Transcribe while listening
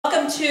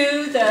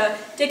to the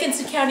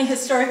Dickinson County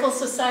Historical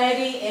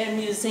Society and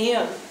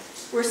Museum.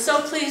 We're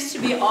so pleased to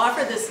be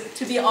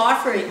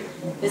offering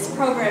this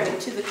programming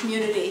to the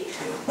community.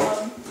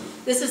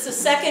 This is the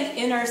second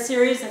in our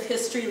series of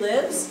History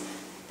Lives.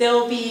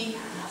 They'll be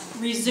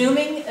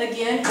resuming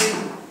again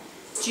in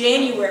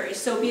January,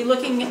 so be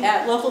looking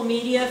at local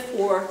media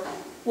for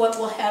what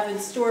we'll have in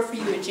store for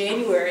you in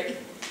January.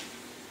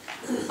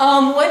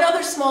 One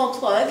other small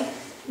plug.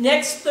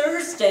 Next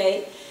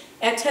Thursday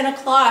at 10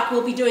 o'clock,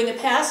 we'll be doing a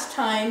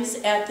pastimes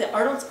at the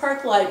Arnold's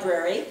Park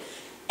Library,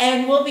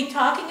 and we'll be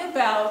talking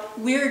about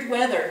weird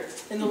weather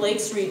in the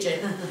Lakes region.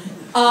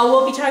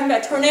 We'll be talking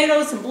about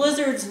tornadoes and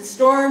blizzards and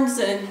storms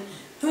and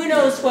who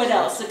knows what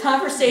else. The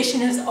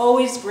conversation is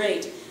always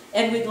great,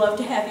 and we'd love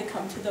to have you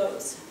come to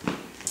those.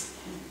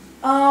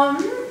 Oh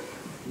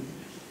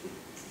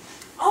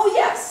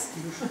yes,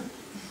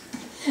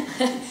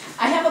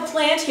 I have a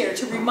plant here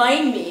to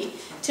remind me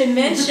to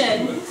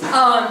mention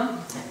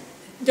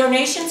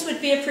donations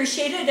would be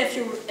appreciated if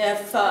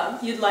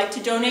you'd like to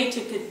donate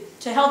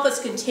to help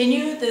us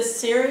continue this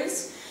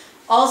series.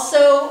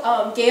 Also,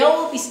 Gail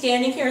will be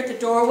standing here at the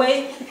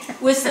doorway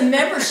with some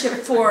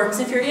membership forms.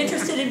 If you're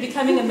interested in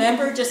becoming a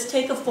member, just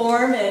take a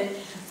form and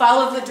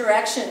follow the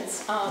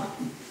directions.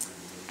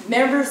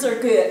 Members are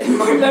good.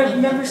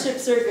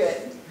 Memberships are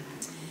good.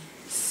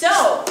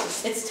 So,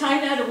 it's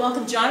time now to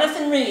welcome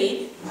Jonathan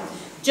Reed.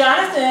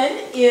 Jonathan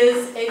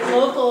is a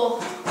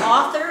local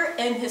author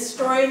and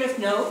historian of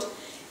note.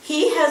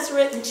 He has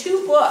written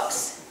 2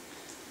 books,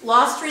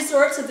 Lost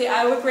Resorts of the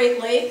Iowa Great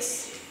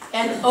Lakes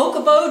and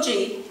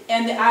Okoboji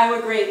and the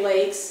Iowa Great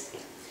Lakes.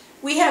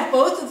 We have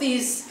both of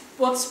these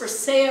books for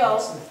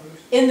sale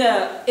in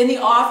the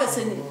office,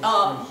 and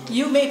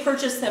you may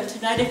purchase them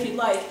tonight if you'd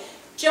like.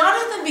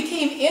 Jonathan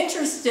became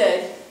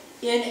interested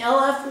in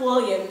L.F.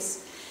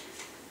 Williamz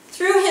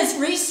through his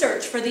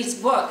research for these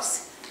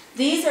books.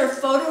 These are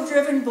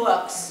photo-driven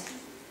books,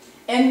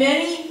 and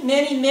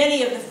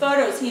many of the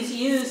photos he's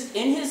used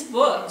in his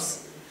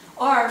books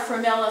are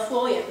from L.F.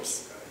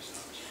 Williamz.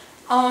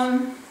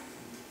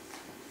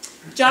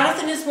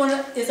 Jonathan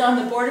is on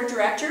the board of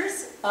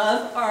directors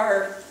of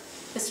our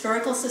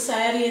Historical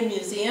Society and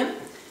Museum,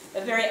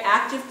 a very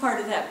active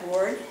part of that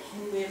board,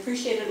 and we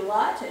appreciate it a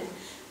lot, and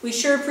we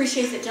sure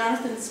appreciate that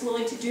Jonathan's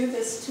willing to do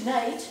this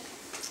tonight.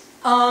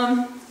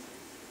 I'm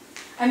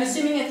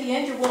assuming at the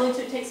end you're willing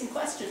to take some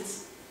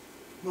questions.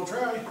 We'll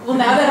try. Well,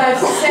 now that I've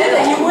said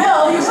that you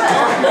will.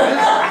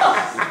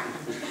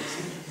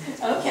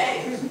 Okay.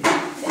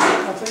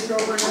 I'll take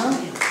over now.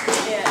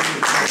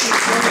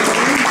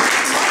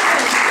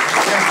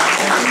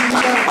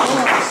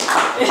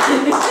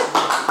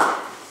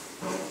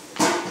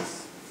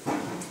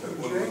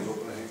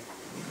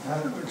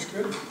 That looks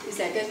good. Is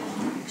that good? I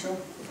think so.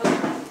 Okay.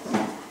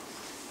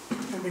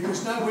 And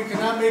because now we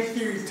cannot make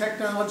the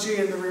technology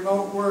and the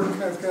remote work,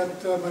 I've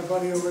got my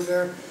buddy over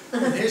there,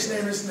 and his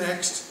name is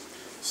Next.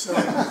 So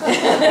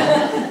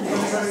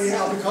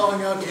I'll be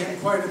calling out to him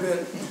quite a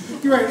bit.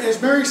 You're right,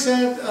 as Mary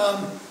said,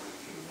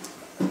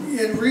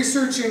 in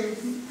researching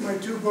my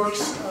 2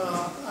 books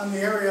on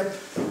the area,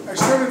 I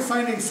started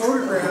finding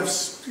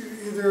photographs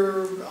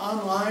either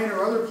online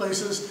or other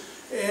places,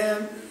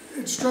 and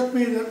it struck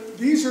me that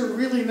these are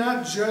really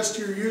not just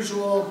your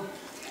usual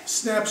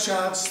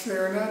snapshots.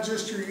 They're not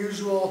just your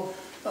usual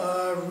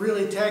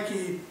really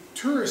tacky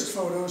tourist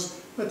photos,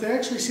 but they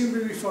actually seem to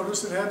be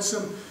photos that had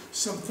some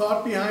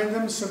thought behind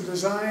them, some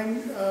design,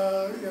 you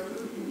know,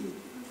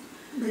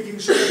 making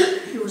sure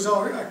it was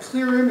all a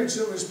clear image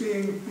that was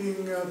being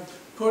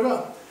put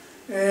up.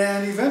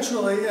 And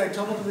eventually I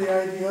tumbled to the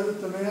idea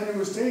that the man who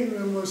was taking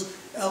them was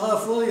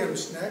L.F.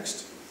 Williamz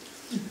Next.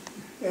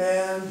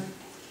 And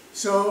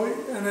so,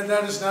 and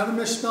that is not a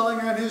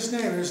misspelling on his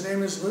name. His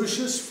name is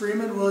Lucius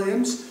Freeman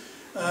Williamz.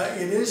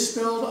 It is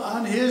spelled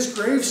on his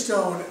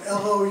gravestone,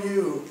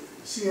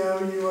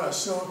 L-O-U-C-I-O-U-S.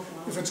 So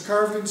if it's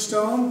carved in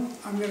stone,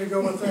 I'm going to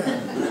go with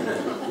that.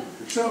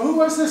 So who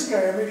was this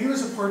guy? I mean, he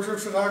was a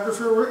portrait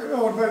photographer.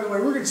 Oh, and by the way,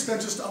 we're going to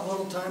spend just a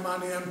little time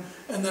on him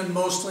and then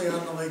mostly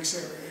on the Lakes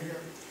area here.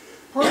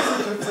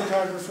 Portrait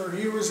photographer.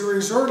 He was a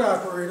resort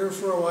operator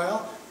for a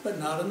while, but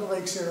not in the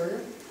Lakes area.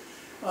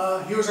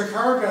 He was a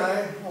car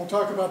guy. I'll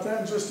talk about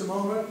that in just a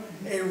moment.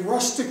 A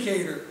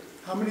rusticator.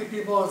 How many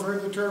people have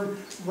heard the term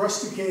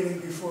rusticating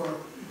before?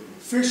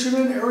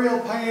 Fisherman, aerial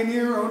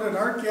pioneer, owned an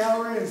art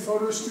gallery and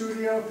photo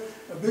studio,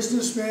 a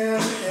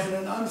businessman, and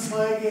an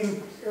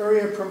unflagging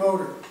area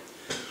promoter.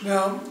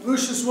 Now,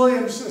 Lucius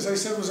Williamz, as I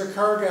said, was a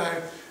car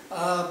guy.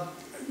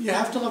 You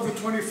have to love the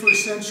 21st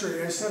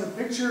century. I sent a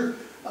picture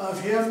of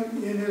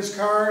him in his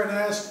car and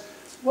asked,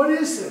 what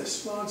is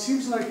this? Well, it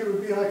seems like it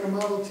would be like a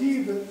Model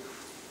T, but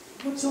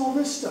what's all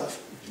this stuff?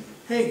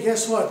 Hey,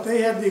 guess what?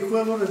 They had the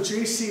equivalent of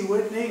J.C.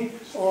 Whitney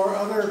or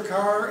other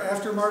car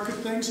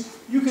aftermarket things.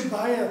 You could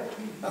buy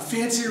a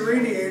fancy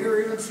radiator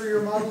even for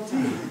your Model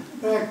T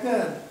back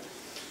then.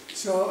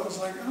 So I was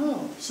like,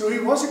 oh. So he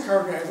was a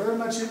car guy, very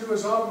much into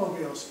his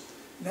automobiles.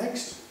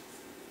 Next.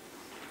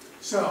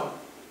 So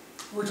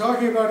we're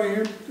talking about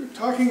him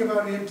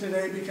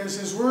today because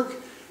his work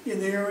in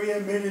the area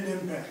made an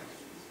impact.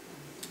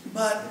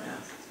 But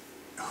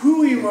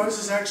who he was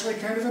is actually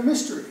kind of a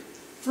mystery.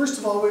 First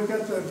of all, we've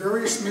got the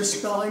various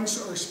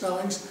misspellings or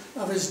spellings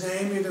of his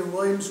name, either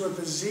Williamz with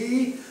a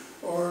Z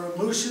or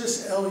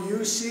Lucius,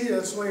 L-U-C.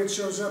 That's the way it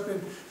shows up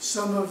in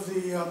some of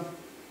the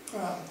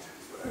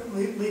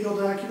legal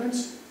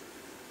documents.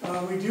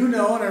 We do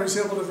know, and I was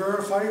able to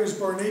verify, he was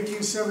born in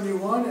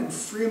 1871 in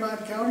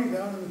Fremont County,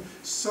 down in the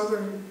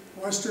southern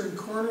western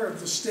corner of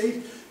the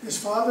state. His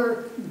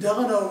father,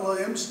 Delano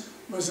Williamz,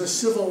 was a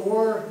Civil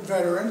War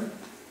veteran,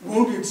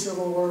 wounded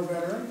Civil War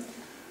veteran.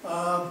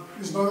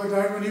 His mother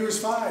died when he was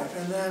 5,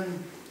 and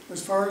then,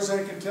 as far as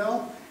I can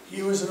tell,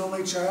 he was an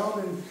only child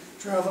and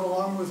traveled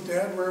along with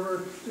Dad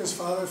wherever his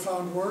father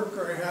found work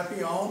or a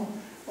happy home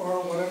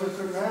or whatever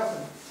could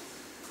have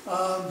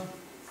happened.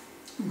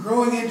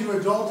 Growing into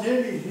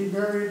adulthood, he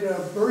married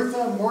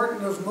Bertha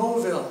Morton of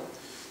Mobile.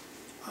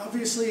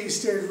 Obviously, he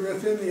stayed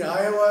within the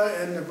Iowa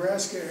and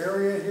Nebraska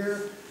area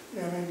here.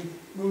 I mean,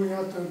 moving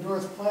out to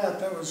North Platte,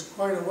 that was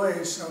quite a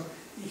way, so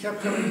he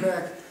kept coming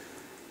back.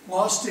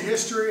 Lost to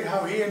history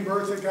how he and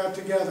Bertha got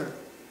together.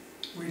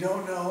 We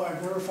don't know.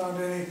 I've never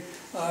found any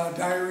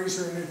diaries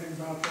or anything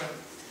about that.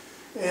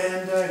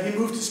 And he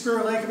moved to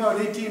Spirit Lake about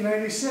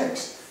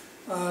 1896.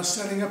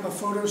 Setting up a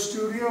photo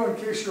studio.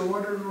 In case you're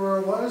wondering where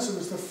it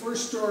was the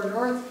first door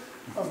north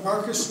of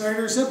Marcus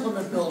Snyder's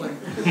implement building,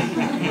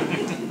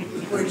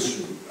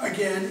 which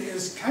again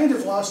is kind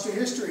of lost to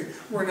history.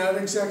 We're not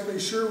exactly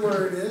sure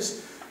where it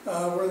is,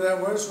 where that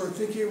was. We're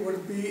thinking it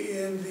would be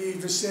in the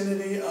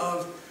vicinity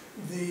of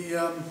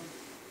the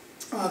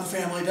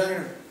family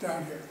diner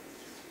down here,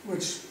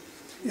 which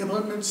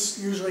implements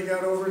usually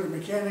got over to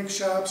mechanic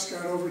shops,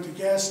 got over to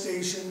gas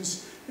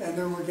stations, and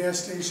there were gas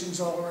stations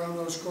all around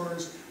those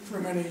corners for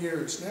many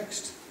years.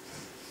 Next.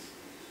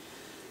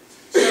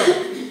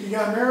 So, he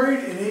got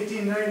married in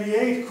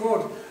 1898,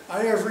 quote,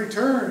 "I have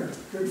returned,"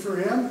 good for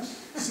him,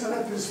 set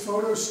up his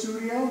photo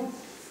studio.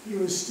 He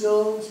was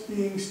still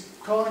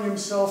calling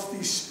himself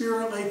the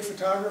Spirit Lake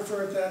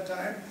photographer at that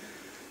time.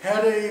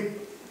 Had a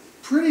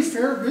pretty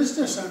fair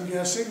business, I'm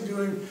guessing,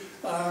 doing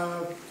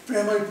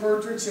family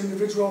portraits,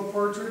 individual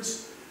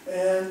portraits,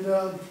 and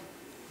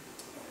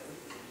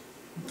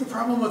the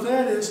problem with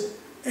that is,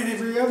 and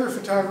every other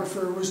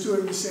photographer was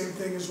doing the same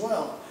thing as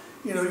well.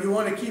 You know, you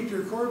want to keep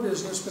your core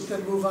business, but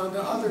then move on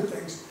to other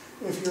things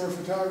if you're a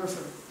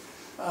photographer.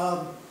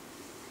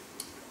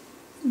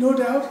 No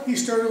doubt, he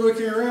started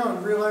looking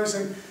around,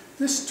 realizing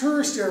this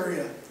tourist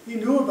area, he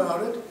knew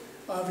about it,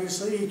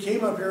 obviously. He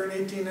came up here in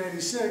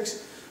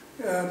 1896,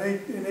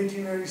 in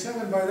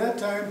 1897. By that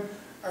time,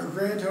 our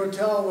Grand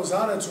Hotel was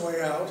on its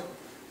way out,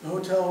 the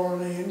Hotel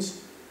Orleans.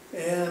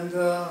 And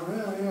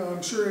well, you know,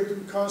 I'm sure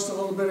it caused a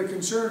little bit of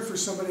concern for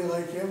somebody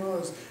like him.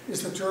 Well,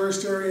 is the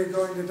tourist area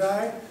going to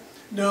die?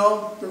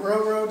 No, the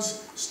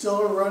railroads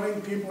still are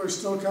running. People are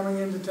still coming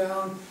into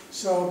town.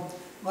 So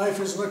life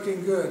is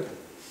looking good.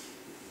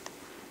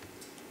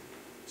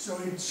 So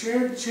he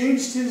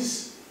changed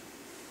his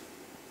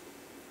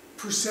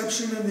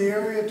perception in the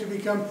area to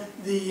become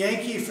the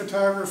Yankee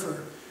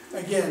photographer.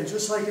 Again,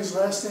 just like his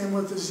last name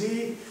with a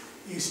Z,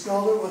 he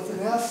spelled it with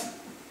an F.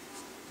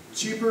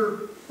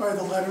 Cheaper by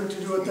the letter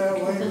to do it that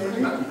way,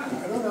 maybe.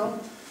 I don't know.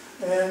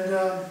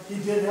 And he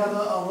did have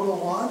a little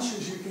launch,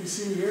 as you can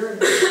see here.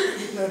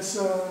 That's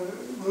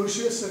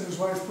Lucius and his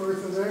wife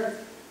Bertha there.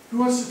 Who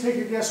wants to take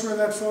a guess where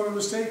that photo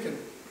was taken?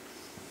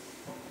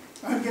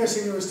 I'm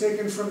guessing it was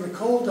taken from the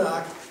coal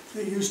dock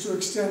that used to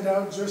extend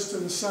out just to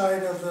the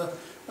side of the,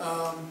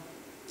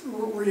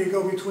 where you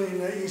go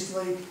between East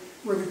Lake,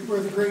 where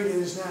the grate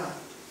is now.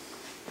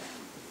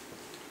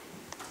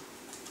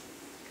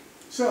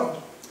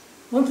 So,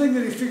 one thing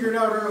that he figured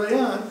out early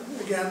on,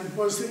 again,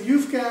 was that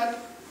you've got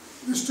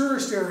this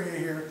tourist area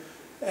here,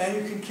 and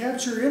you can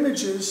capture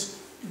images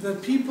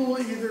that people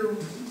either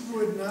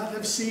would not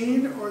have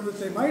seen or that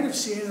they might have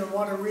seen and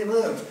want to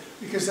relive,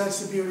 because that's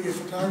the beauty of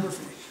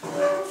photography.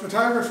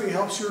 Photography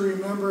helps you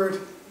remember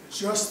it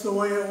just the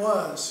way it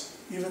was,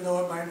 even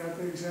though it might not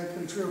be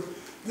exactly true.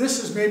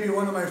 This is maybe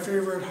one of my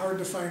favorite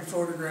hard-to-find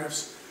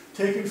photographs,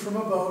 taken from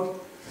a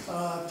boat,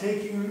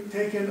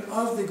 taken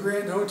of the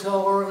Grand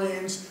Hotel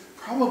Orleans,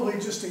 probably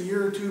just a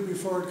year or two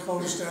before it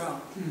closed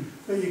down.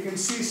 But you can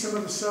see some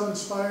of the 7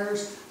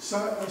 spires,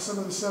 some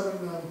of the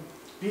 7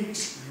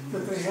 peaks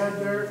that they had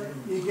there.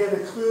 You get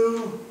a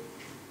clue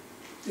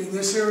in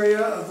this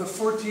area of the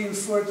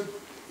 14-foot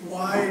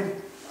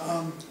wide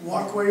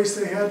walkways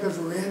they had, the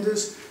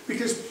verandas,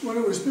 because when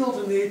it was built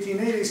in the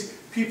 1880s,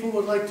 people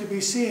would like to be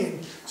seen.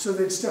 So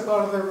they'd step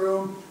out of their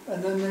room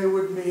and then they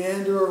would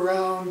meander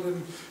around,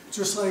 and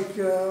just like,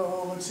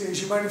 let's see,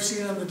 as you might have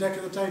seen on the deck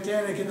of the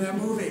Titanic in that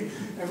movie,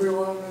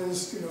 everyone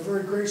is, you know,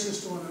 very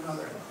gracious to one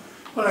another.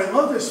 But I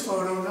love this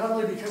photo, not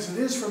only because it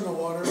is from the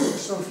water,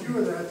 there's so few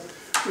of that,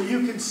 but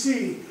you can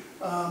see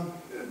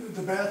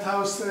the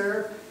bathhouse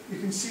there. You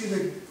can see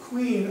the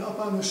Queen up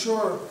on the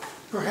shore,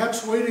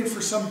 perhaps waiting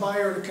for some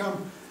buyer to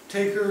come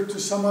take her to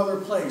some other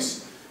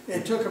place.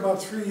 It took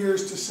about 3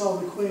 years to sell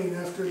the Queen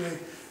after they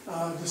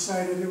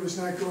decided it was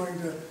not going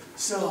to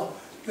sell.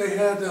 They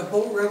had a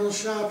boat rental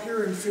shop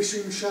here and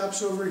fishing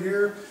shops over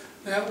here.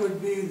 That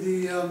would be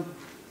the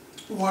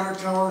water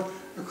tower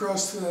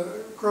across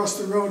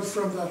the road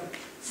from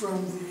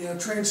the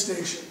train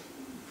station.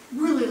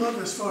 Really love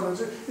this photo.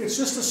 It's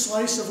just a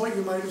slice of what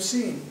you might have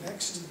seen.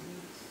 Next.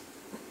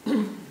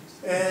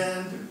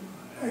 And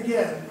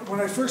again,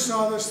 when I first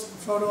saw this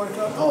photo, I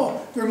thought,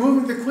 oh, they're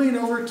moving the Queen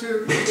over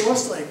to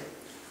Westlake.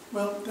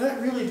 Well,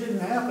 that really didn't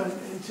happen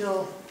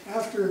until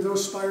after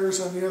those spires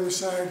on the other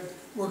side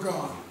were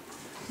gone,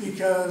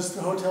 because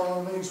the Hotel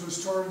Orleans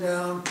was torn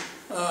down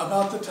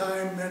about the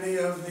time many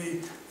of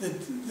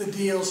the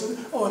deals.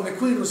 Oh, and the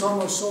Queen was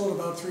almost sold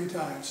about 3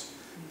 times.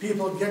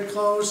 People would get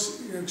close,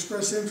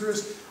 express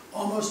interest,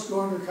 almost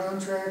go under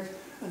contract,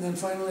 and then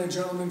finally a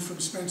gentleman from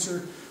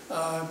Spencer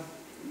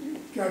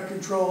got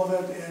control of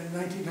it, and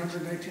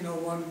 1900,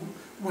 1901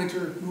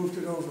 winter moved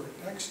it over.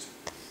 Next.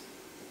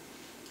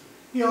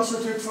 He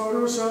also took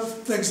photos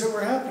of things that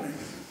were happening.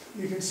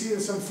 You can see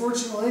this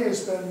unfortunately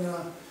has been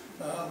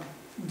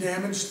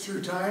damaged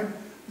through time,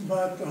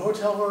 but the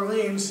Hotel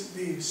Orleans,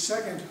 the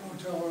second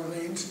Hotel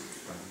Orleans,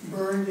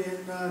 burned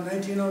in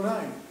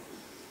 1909.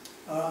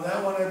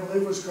 That one I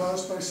believe was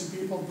caused by some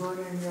people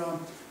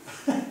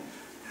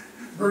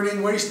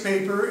burning waste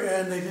paper,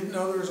 and they didn't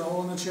know there was a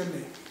hole in the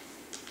chimney.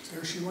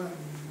 There she went.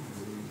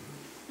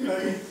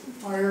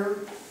 Fire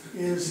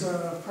is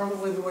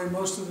probably the way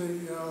most of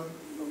the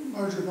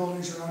larger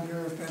buildings around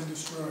here have been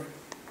destroyed.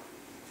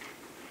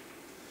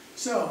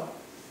 So,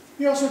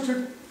 he also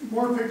took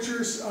more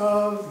pictures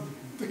of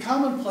the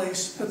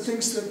commonplace, but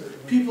things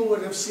that people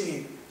would have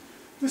seen.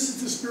 This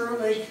is the Spirit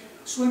Lake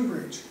Swing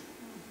Bridge.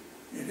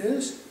 It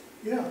is?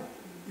 Yeah.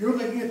 You're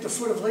looking at the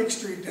foot of Lake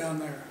Street down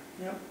there.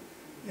 Yep.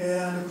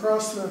 And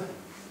across the,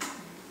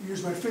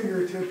 use my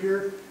fingertip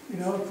here,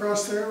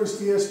 across there was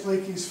D.S.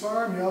 Blakey's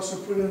farm. He also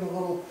put in a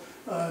little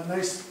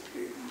nice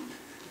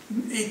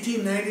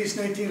 1890s,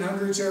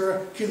 1900s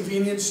era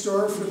convenience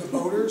store for the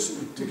boaters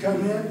to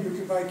come in. You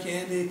could buy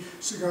candy,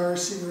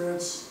 cigars,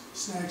 cigarettes,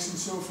 snacks, and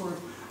so forth.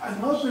 I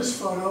love this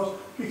photo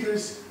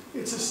because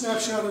it's a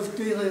snapshot of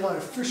daily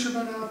life.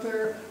 Fishermen out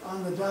there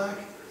on the dock,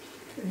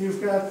 and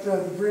you've got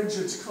the bridge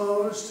that's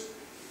closed.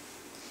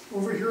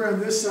 Over here on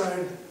this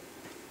side,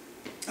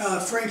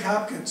 Frank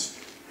Hopkins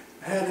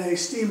had a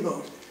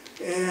steamboat,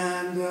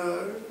 and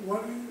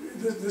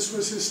this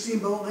was his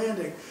steamboat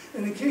landing.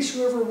 And in case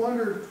you ever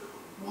wondered,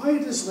 why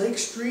does Lake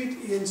Street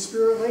in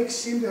Spirit Lake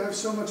seem to have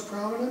so much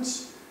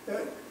prominence?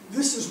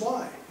 This is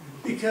why.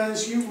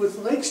 Because with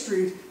Lake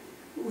Street,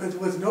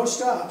 with no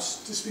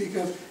stops to speak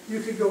of,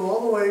 you could go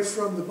all the way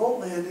from the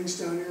boat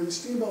landings down here, the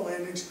steamboat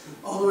landings,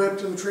 all the way up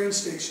to the train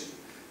station.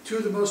 Two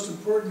of the most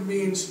important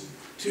means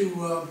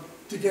to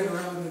get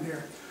around in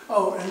here.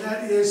 Oh, and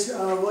that is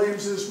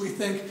Williams's, we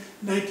think,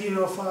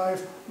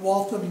 1905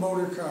 Waltham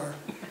motor car,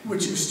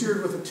 which you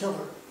steered with a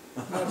tiller,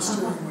 not a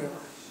steering wheel.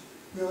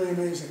 Really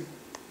amazing.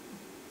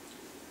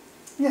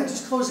 Yeah,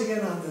 just closing in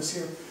on this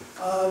here.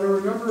 There were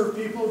a number of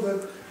people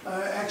that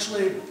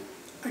actually,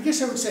 I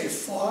guess I would say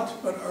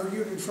fought, but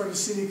argued in front of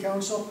City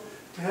Council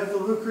to have the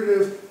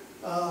lucrative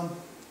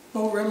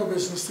boat rental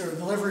business there,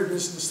 the livery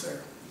business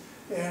there.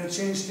 And it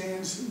changed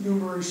hands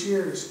numerous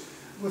years.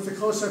 With the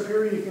close-up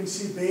here, you can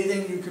see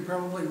bathing. You could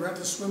probably rent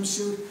a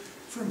swimsuit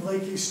from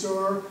Blakey's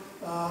store.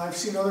 I've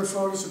seen other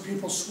photos of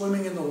people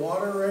swimming in the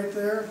water right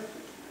there.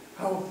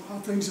 How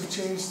things have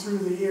changed through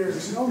the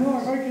years. Oh no,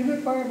 I might get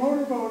hit by a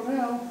motorboat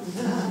now.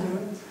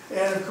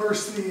 And of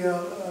course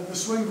the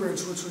swing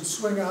bridge, which would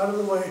swing out of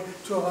the way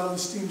to allow the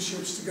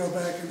steamships to go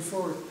back and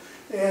forth.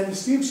 And the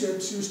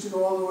steamships used to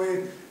go all the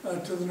way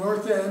to the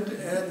north end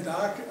and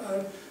dock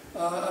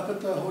up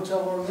at the Hotel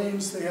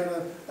Orleans. They had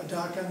a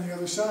dock on the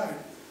other side.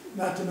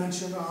 Not to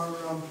mention our,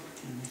 our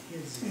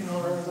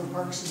other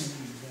parks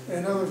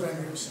and other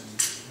venues.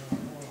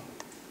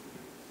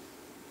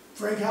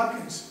 Frank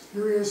Hopkins,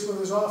 here he is with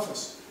his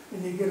office,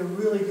 and you get a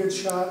really good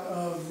shot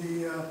of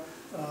the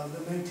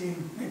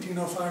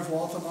 1905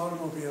 Waltham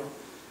automobile.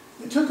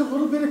 It took a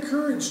little bit of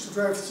courage to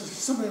drive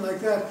something like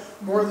that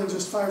more than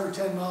just 5 or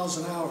 10 miles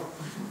an hour.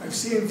 I've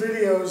seen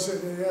videos,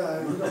 and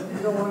yeah,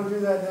 you don't want to do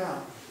that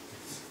now.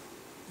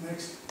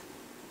 Next.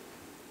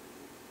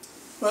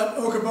 But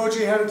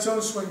Okoboji had its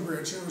own swing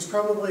bridge. It was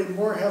probably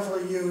more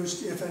heavily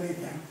used, if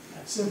anything,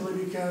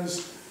 simply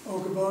because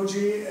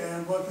Okoboji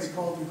and what they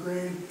called the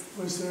grade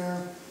was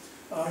there.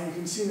 You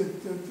can see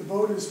that the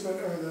boat has been,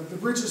 or the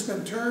bridge has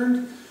been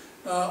turned.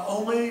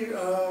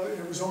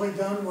 It was only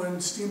done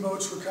when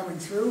steamboats were coming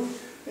through.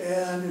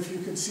 And if you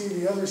can see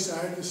the other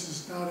side, this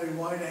is not a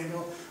wide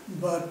angle,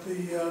 but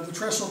the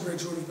trestle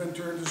bridge would have been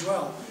turned as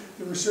well.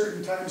 There were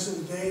certain times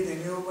of the day they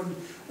knew when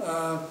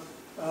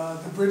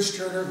the bridge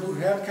turner who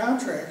had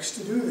contracts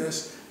to do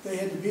this, they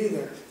had to be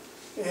there.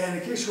 And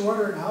in case you're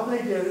wondering how they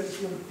did it,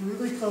 if you look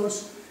really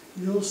close,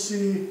 you'll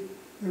see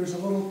there's a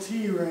little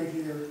T right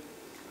here.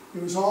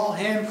 It was all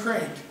hand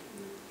cranked.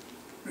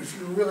 But if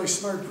you're a really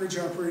smart bridge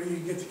operator, you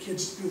can get the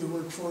kids to do the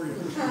work for you.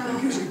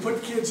 Because you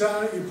put kids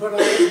on it, you put on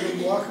it, and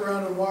then walk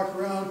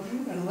around,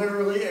 and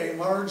literally a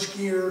large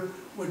gear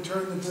would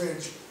turn the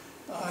bridge.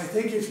 I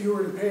think if you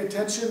were to pay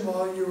attention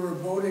while you were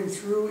boating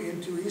through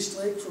into East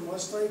Lake from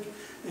West Lake,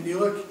 and you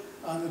look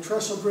On the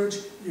trestle bridge,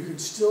 you can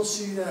still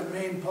see that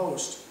main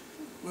post.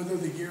 Whether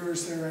the gear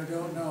is there, I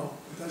don't know,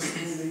 but that's the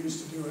way they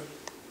used to do it.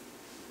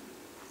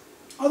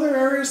 Other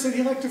areas that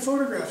he liked to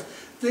photograph,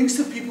 things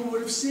that people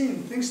would have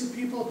seen, things that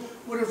people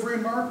would have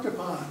remarked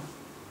upon.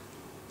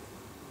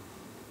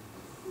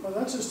 Well,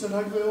 that's just an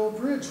ugly old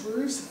bridge.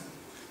 Where is that?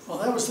 Well,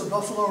 that was the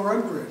Buffalo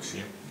Run Bridge.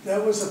 Yep.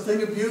 That was a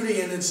thing of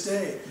beauty in its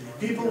day.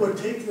 People would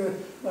take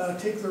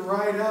the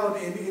ride out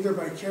in either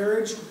by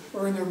carriage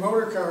or in their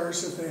motor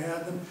cars if they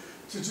had them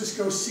to just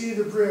go see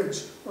the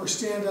bridge or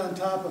stand on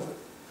top of it,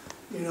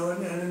 you know,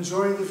 and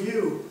enjoy the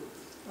view.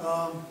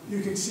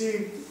 You can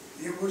see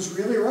it was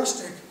really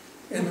rustic,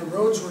 and the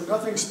roads were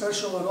nothing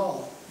special at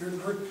all.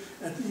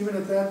 Even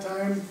at that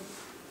time,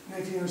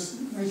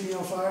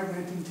 1905,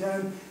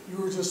 1910, you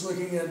were just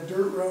looking at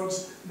dirt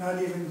roads,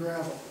 not even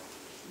gravel.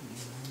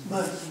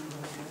 But,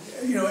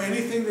 you know,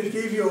 anything that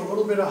gave you a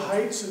little bit of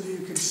height so that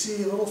you could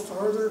see a little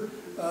farther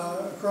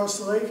across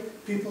the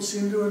lake, people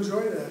seem to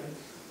enjoy that,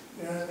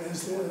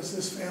 as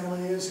this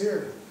family is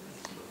here.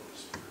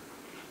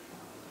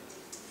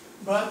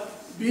 But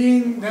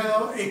being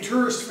now a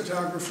tourist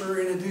photographer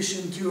in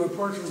addition to a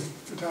portrait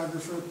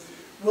photographer,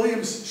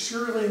 Williamz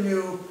surely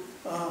knew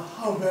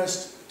how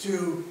best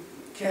to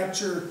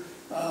capture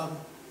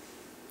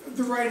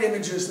the right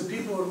images that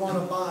people would want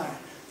to buy,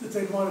 that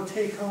they'd want to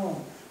take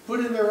home, put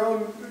in their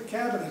own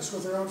cabinets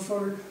with their own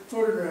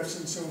photographs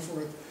and so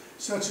forth,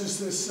 such as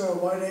this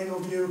wide-angle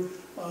view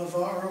of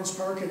Arnold's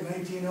Park in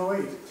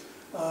 1908.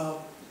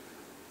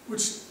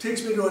 Which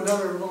takes me to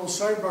another little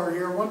sidebar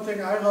here. One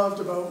thing I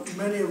loved about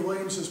many of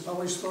Williams's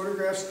published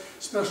photographs,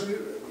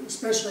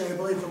 especially I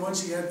believe the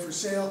ones he had for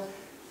sale,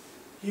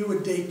 he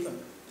would date them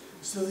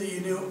so that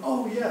you knew,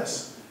 oh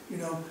yes, you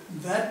know,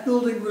 that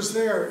building was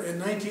there in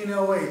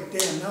 1908.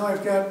 Damn, now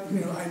I've got,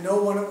 you know, I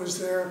know when it was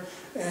there,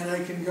 and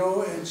I can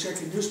go and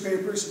check in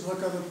newspapers and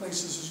look other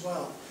places as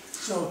well.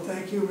 So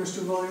thank you,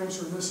 Mr.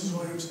 Williamz or Mrs.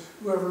 Williamz,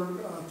 whoever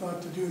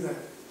thought to do that.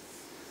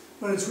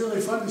 But it's really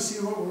fun to see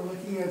what we're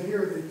looking at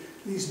here.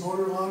 These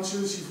motor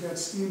launches, you've got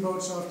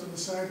steamboats off to the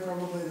side,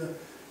 probably the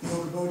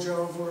old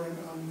bojo over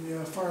on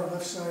the far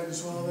left side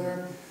as well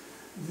there.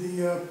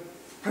 The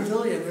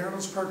pavilion, the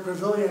Arnold's Park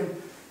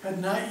Pavilion, had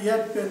not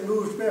yet been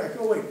moved back.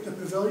 Oh wait, the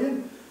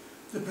pavilion?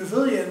 The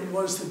pavilion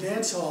was the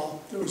dance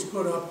hall that was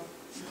put up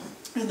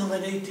in the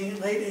late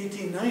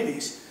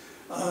 1890s.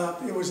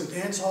 It was a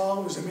dance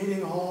hall, it was a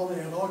meeting hall,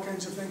 they had all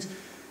kinds of things.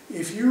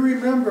 If you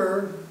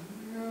remember,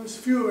 a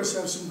few of us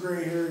have some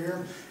gray hair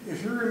here.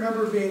 If you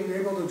remember being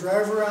able to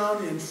drive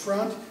around in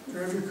front,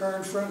 drive your car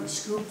in front and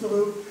scoop the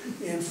loop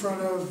in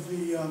front of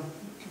the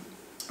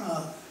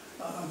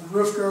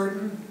roof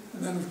garden,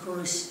 and then of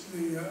course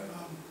the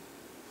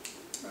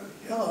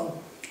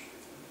yellow,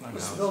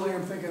 what's the building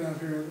I'm thinking of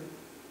here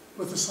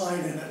with the slide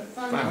in it?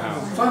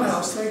 Funhouse.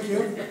 Funhouse, thank you.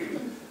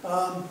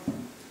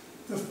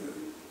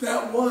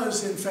 That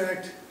was in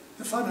fact,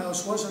 the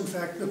funhouse was in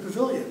fact the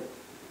pavilion,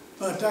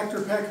 but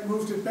Dr. Peck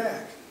moved it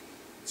back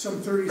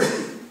some 30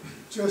 feet,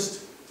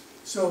 just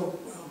so,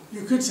 well,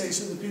 you could say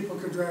so that people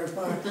could drive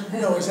by.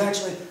 No, it was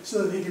actually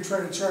so that he could try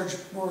to charge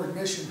more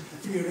admission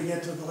for you to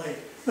get to the lake.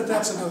 But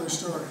that's another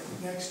story.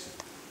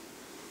 Next.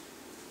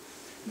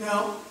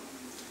 Now,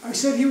 I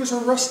said he was a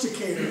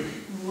rusticator.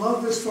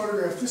 Love this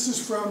photograph. This is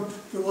from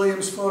the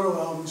Williamz photo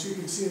albums. You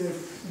can see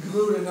they've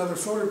glued another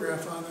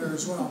photograph on there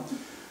as well.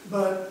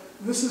 But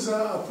this is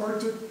a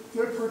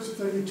portrait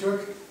that he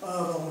took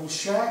of a little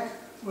shack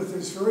with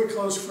his very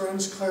close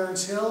friends,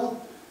 Clarence Hill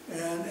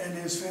and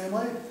his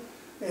family.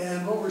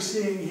 And what we're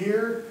seeing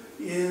here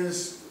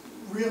is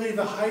really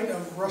the height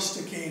of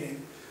rusticating.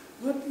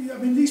 I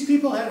mean, these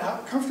people had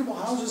comfortable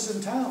houses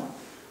in town.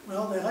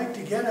 Well, they like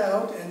to get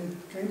out and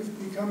kind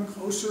of become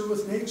closer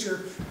with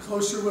nature,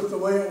 closer with the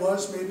way it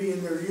was maybe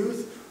in their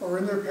youth or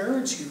in their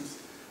parents' youth.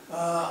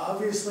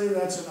 Obviously,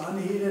 that's an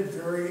unheated,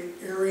 very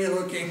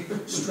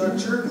airy-looking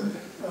structure.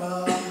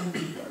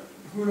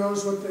 Who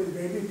knows what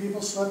maybe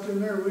people slept in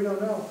there, we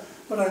don't know.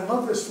 But I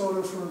love this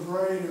photo for a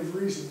variety of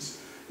reasons.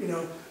 You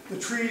know, the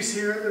trees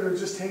here that are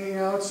just hanging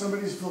out,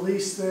 somebody's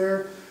valise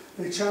there,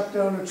 they chopped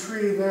down a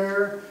tree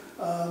there.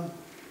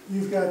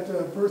 You've got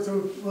Bertha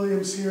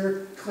Williamz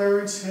here,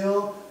 Clarence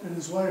Hill and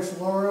his wife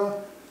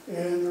Laura,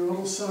 and their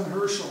little son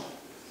Herschel.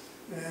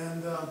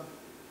 And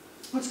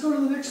let's go to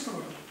the next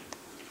photo.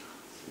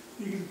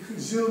 You can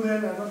zoom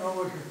in, I don't know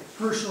what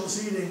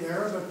Herschel's eating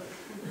there,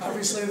 but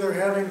obviously they're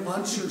having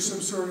lunch or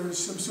some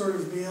sort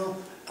of meal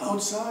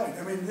outside.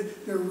 I mean,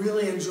 they're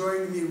really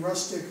enjoying the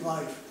rustic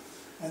life.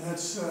 And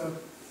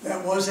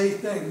that was a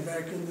thing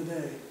back in the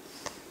day.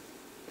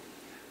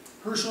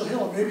 Herschel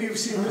Hill, maybe you've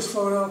seen this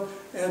photo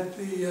at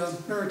the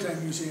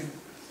Maritime Museum.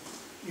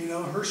 You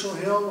know, Herschel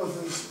Hill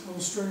with his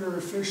little stringer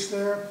of fish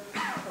there.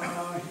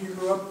 He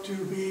grew up to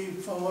be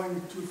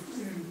following,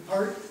 in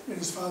part, in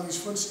his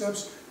father's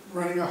footsteps,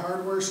 running a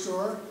hardware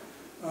store.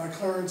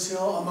 Clarence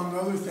Hill, among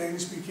other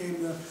things,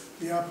 became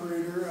the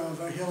operator of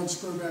Hill and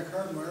Spurback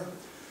Hardware.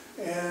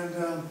 And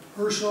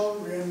Herschel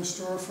ran the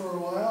store for a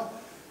while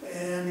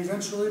and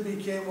eventually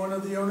became one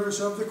of the owners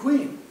of the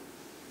Queen.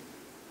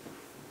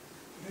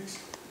 Next.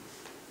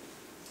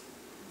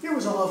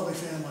 was a lovely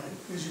family,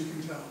 as you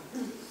can tell.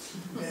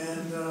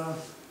 And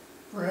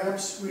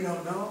perhaps, we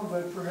don't know,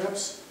 but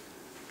perhaps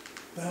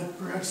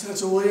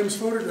that's a Williamz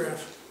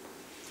photograph.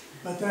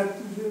 But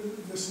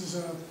this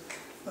is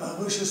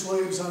Lucius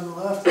Williamz on the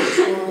left,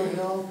 Laura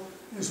Hill,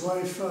 his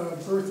wife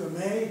Bertha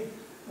May.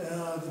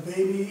 The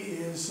baby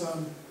is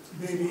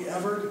baby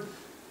Everett.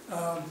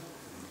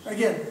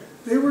 Again,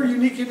 they were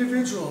unique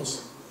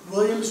individuals.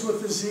 Williamz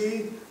with a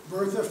Z,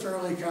 Bertha,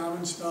 fairly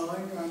common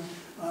spelling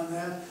on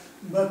that.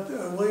 But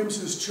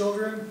Williams's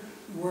children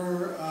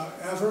were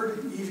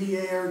Everett,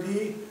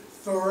 E-V-A-R-D,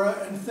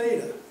 Thora, and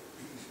Theta.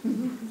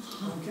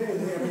 Okay,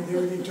 they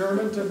were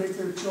determined to make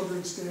their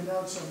children stand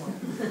out somewhere.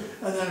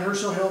 And then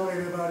Herschel Hill,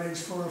 maybe about age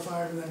 4 or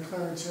 5, and then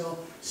Clarence Hill,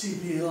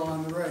 C.P. Hill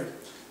on the right.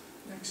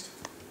 Next.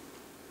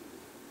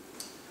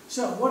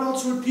 So, what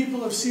else would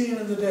people have seen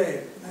in the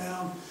day?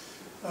 Now,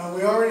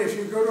 we already, if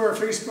you go to our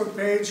Facebook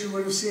page, you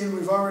would have seen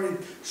we've already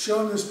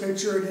shown this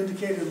picture and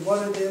indicated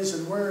what it is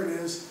and where it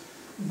is.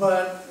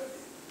 But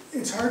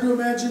it's hard to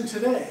imagine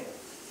today.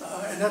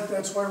 And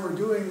that's why we're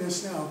doing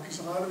this now, because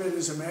a lot of it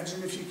is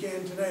imagine if you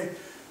can today,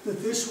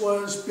 that this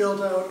was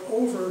built out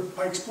over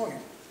Pikes Point.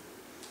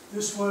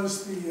 This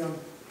was the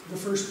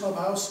first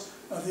clubhouse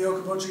of the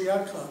Okoboji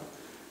Yacht Club.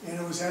 And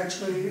it was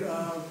actually,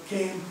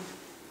 came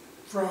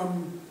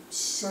from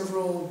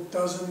several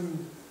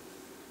dozen,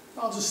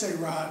 I'll just say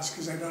rods,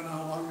 because I don't know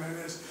how long that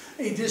is,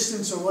 a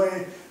distance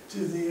away to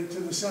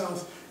the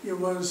south. It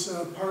was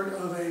part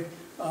of a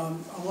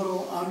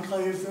little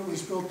enclave that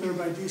was built there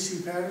by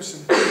D.C.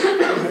 Patterson,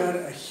 who had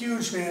a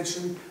huge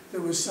mansion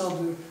that was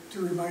sold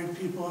to remind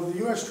people of the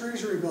U.S.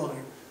 Treasury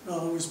building.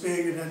 Well, it was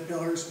big, it had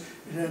pillars,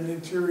 it had an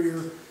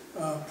interior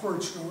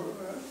porch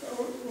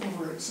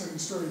over it,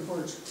 second-story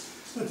porch.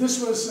 But this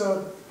was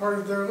part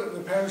of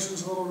the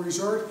Pattersons' little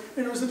resort,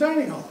 and it was the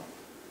dining hall.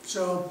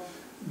 So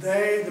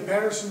the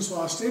Pattersons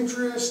lost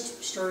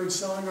interest, started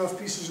selling off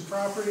pieces of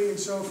property and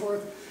so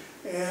forth,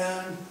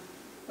 and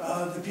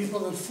the people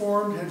that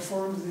had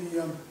formed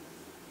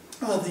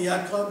the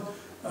yacht club,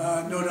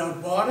 no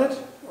doubt bought it,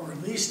 or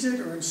leased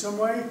it, or in some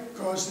way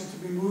caused it to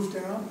be moved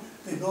down.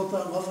 They built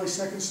that lovely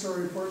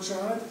second-story porch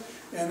on it,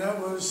 and that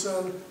was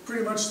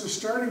pretty much the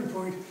starting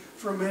point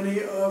for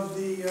many of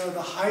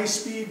the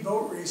high-speed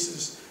boat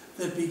races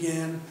that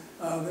began,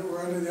 that were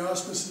under the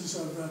auspices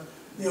of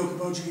the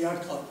Okoboji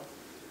Yacht Club.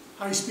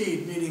 High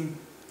speed, meaning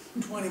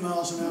 20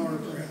 miles an hour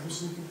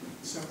perhaps.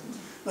 So,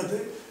 but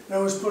that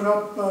was put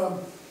up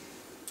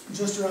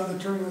just around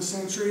the turn of the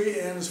century,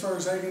 and as far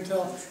as I can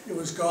tell, it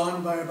was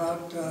gone by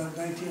about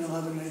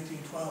 1911,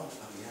 1912.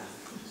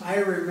 I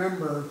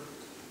remember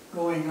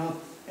going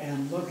up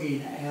and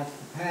looking at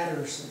the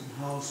Patterson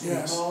house.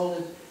 Yes.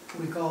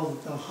 We called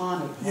it the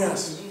haunted house.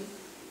 Yes.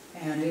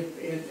 And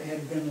it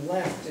had been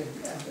left,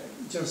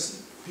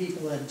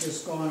 people had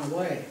just gone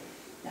away.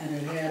 And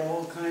it had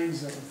all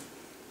kinds of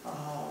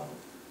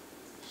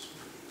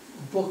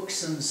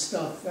books and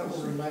stuff that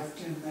were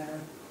left in there.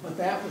 But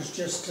that was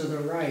just to the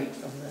right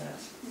of that.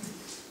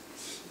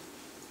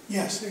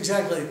 Yes,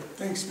 exactly.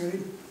 Thanks,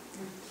 Smitty.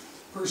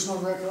 Personal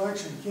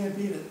recollection, can't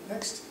beat it.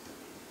 Next.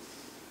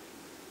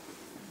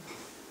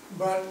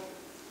 But,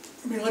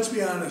 I mean, let's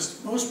be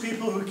honest. Most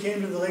people who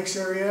came to the lakes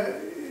area,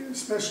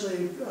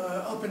 especially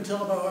up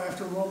until about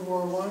after World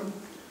War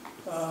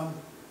I,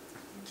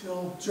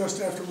 until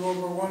just after World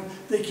War I,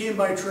 they came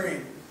by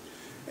train.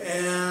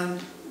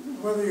 And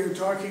whether you're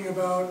talking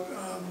about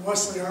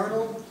Wesley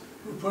Arnold,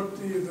 who put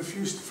the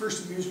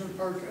first amusement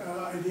park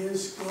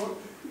ideas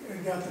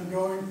and got them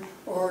going,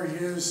 or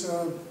his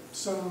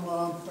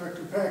son-in-law,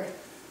 Dr. Peck,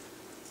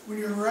 when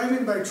you're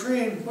arriving by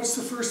train, what's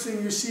the first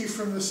thing you see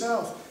from the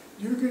south?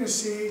 You're going to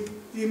see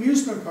the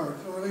amusement park,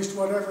 or at least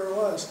whatever it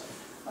was.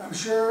 I'm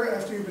sure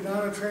after you've been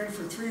on a train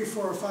for 3,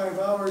 4, or 5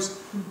 hours,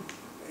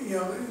 you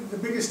know, the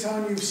biggest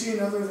town you've seen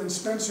other than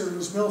Spencer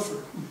was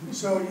Milford.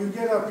 So you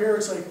get up here,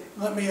 it's like,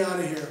 let me out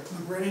of here.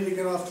 I'm ready to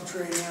get off the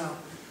train now.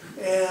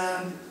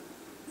 And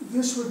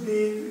this would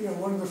be, you know,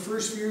 one of the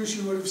first views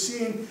you would have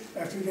seen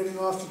after getting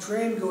off the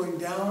train, going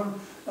down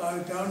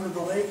to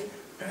the lake,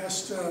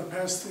 past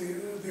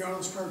the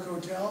Arnold's Park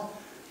Hotel.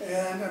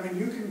 And I mean,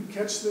 you can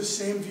catch this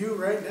same view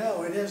right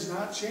now. It has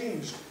not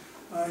changed.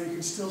 You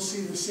can still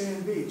see the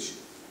sand beach.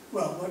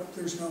 Well,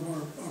 there's no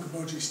more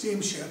Okoboji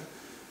steamship.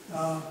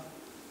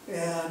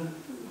 And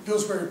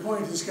Pillsbury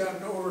Point has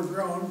gotten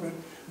overgrown, but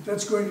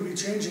that's going to be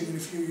changing in a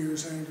few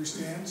years, I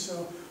understand.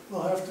 So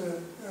we'll have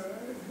to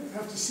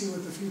see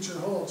what the future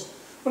holds.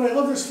 But I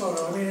love this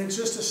photo. I mean, it's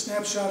just a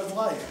snapshot of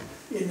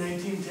life in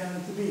 1910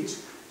 at the beach.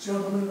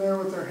 Gentlemen there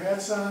with their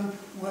hats on,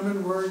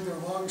 women wearing their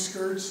long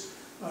skirts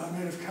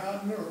made of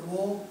cotton or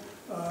wool,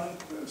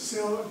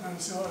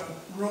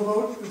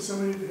 rowboat that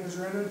somebody has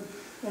rented,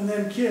 and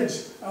then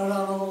kids out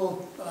on a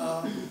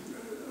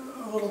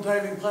little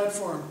diving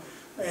platform.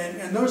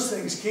 And those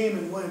things came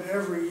and went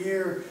every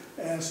year,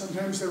 and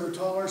sometimes they were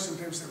taller,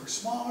 sometimes they were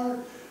smaller,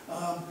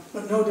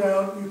 but no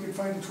doubt you could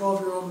find a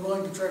 12-year-old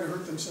willing to try to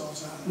hurt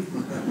themselves on it.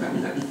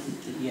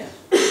 Yeah.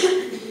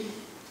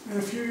 And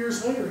a few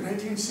years later,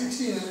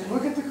 1960, and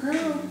look at the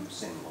crowd.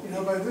 You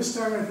know, by this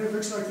time it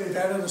looks like they've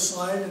added a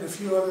slide and a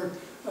few other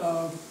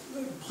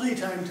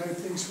playtime type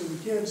things for the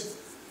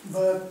kids.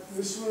 But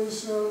this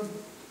was,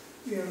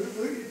 you know,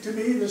 to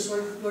me, this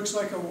looks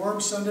like a warm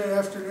Sunday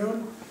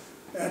afternoon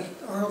at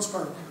Arnold's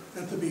Park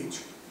at the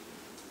beach.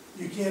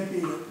 You can't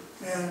beat it.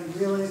 And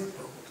really,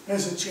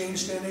 has it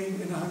changed any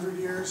in 100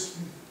 years?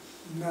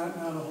 Not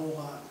a whole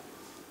lot.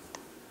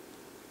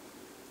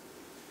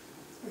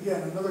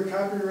 Again, another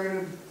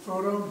copyrighted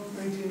photo,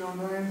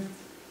 1909,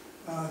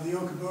 the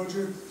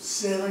Okoboji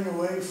sailing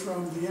away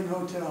from the Inn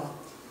Hotel.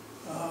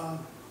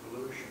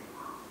 Pollution.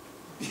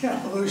 Yeah,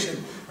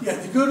 pollution. Yeah,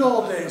 the good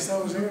old days,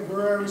 that was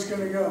where I was going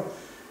to go.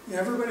 Yeah,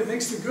 everybody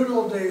thinks the good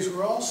old days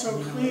were all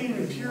so clean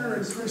and pure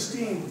and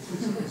pristine.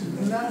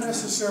 Not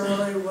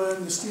necessarily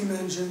when the steam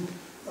engine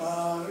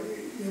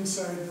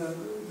inside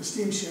the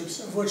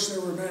steamships, of which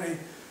there were many,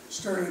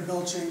 started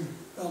belching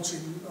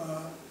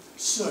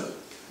soot.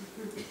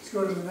 Let's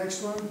go to the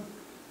next one,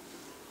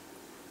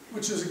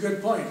 which is a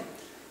good point.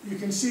 You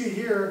can see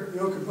here the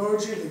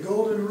Okoboji, the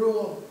Golden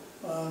Rule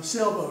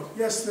sailboat.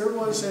 Yes, there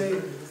was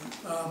a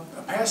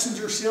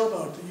passenger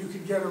sailboat that you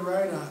could get a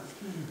ride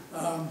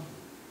on.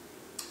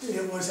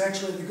 It was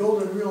actually the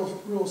Golden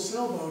Rule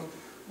sailboat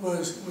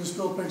was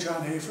built by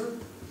John Hafer,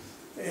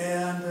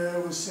 and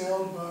it was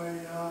sailed by,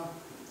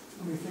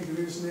 let me think of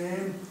his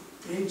name,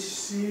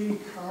 H.C.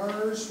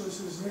 Cars was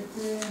his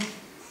nickname.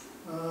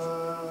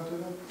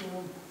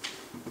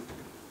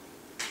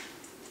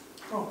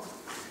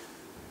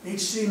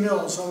 H.C.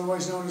 Mills,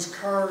 otherwise known as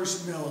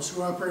Cars Mills,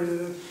 who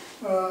operated it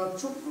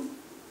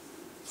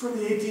from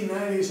the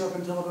 1890s up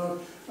until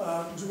about,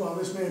 well,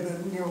 this may have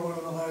been near one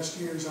of the last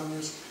years on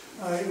this.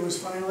 It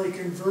was finally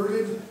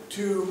converted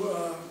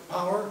to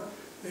power.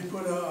 They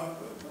put a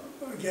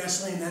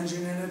gasoline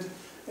engine in it,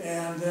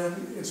 and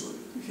then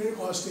it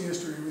lost to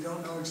history. We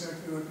don't know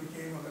exactly what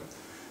became of it.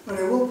 But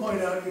I will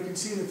point out, you can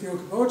see that the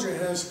Okoboji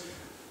has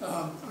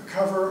a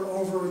cover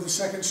over the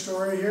second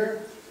story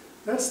here.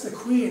 That's the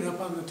Queen up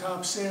on the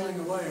top sailing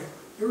away.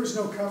 There was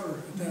no cover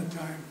at that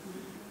time.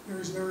 There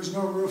was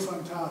no roof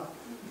on top,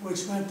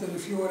 which meant that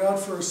if you went out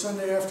for a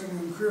Sunday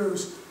afternoon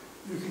cruise,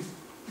 you could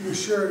be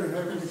assured of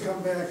having to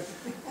come back,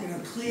 you know,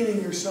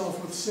 cleaning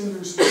yourself with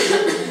cinders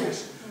and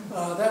ash.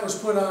 That was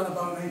put on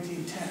about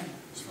 1910,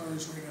 as far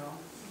as we know.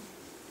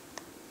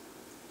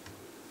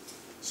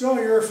 So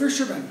you're a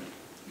fisherman.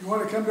 You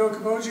want to come to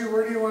Okoboji,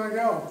 where do you want to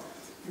go?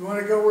 You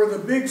want to go where the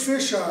big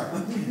fish are.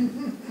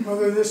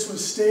 Whether this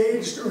was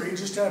staged or he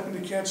just happened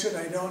to catch it,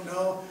 I don't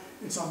know.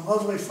 It's a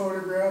lovely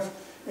photograph.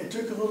 It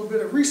took a little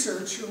bit of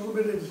research, a little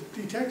bit of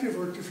detective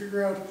work to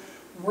figure out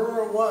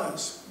where it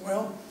was.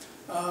 Well,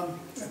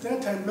 at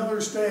that time,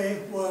 Miller's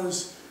Bay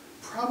was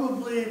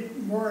probably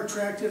more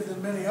attractive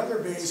than many other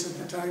bays at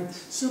the time,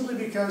 simply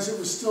because it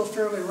was still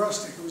fairly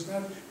rustic. It was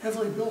not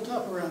heavily built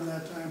up around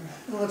that time.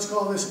 And let's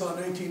call this about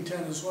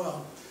 1910 as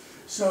well.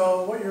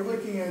 So what you're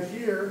looking at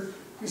here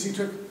is he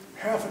took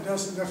half a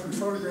dozen different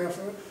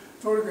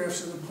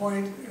photographs of the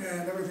point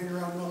and everything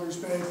around Miller's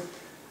Bay.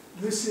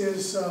 This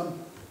is,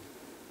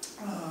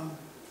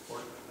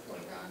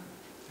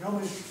 tell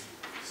me,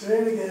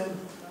 say it again,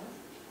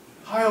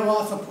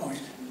 Hiawatha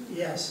Point.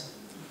 Yes.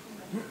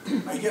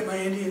 I get my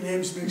Indian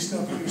names mixed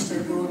up when you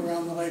start going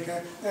around the lake.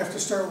 I have to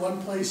start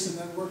one place and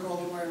then work all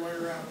the way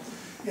around.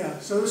 Yeah,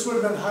 so this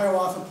would have been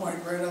Hiawatha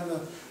Point, right on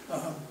the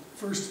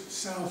first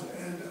south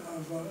end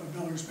of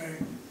Miller's Bay.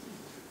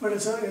 But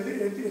it's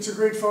a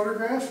great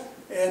photograph,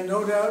 and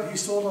no doubt he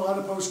sold a lot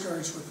of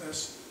postcards with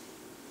this.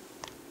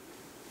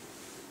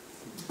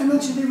 I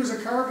mentioned he was a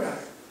car guy.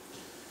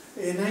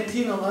 In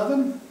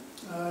 1911,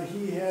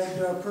 he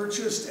had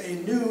purchased a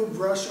new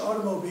brush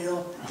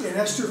automobile in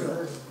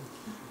Esterville.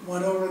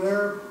 Went over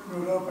there,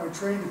 rode out by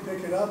train to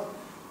pick it up,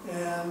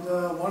 and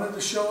wanted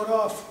to show it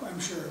off, I'm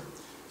sure.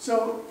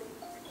 So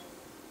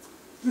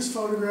this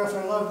photograph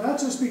I love, not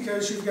just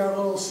because you've got a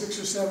little 6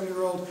 or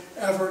 7-year-old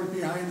Everett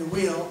behind the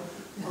wheel,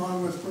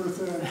 along with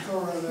Bertha and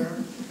Cora there,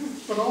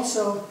 but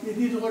also you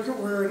need to look at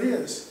where it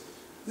is.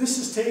 This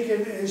is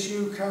taken as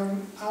you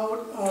come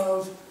out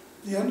of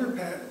the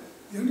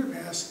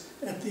underpass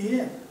at the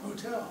Inn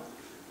Hotel.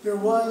 There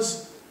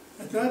was,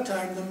 at that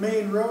time, the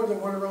main road that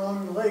went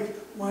along the lake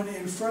went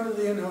in front of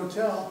the Inn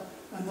Hotel,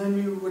 and then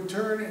you would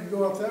turn and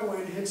go up that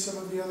way to hit some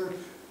of the other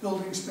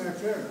buildings back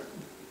there.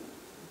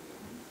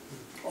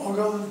 All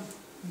gone,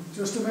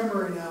 just a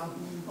memory now,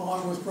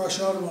 along with brush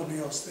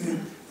automobiles.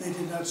 They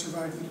did not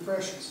survive the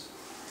Depression.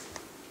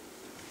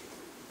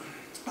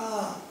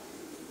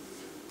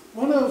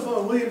 One of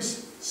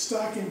William's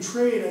stock in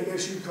trade, I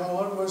guess you'd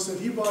call it, was that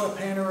he bought a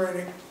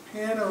panoramic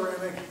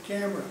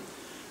camera.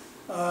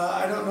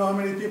 I don't know how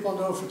many people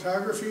know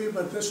photography,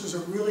 but this was a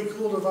really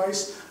cool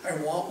device. I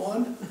want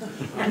one,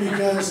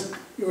 because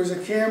it was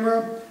a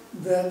camera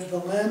that the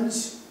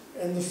lens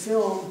and the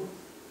film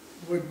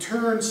would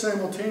turn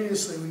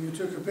simultaneously when you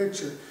took a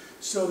picture,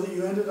 so that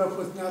you ended up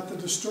with not the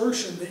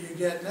distortion that you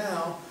get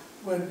now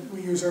when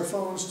we use our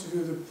phones to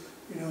do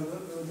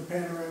the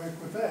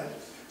panoramic with that.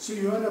 So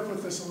you end up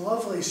with this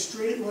lovely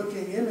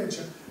straight-looking image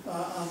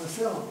on the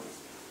film.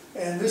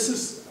 And this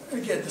is,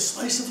 again, the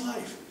slice of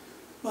life.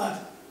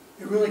 But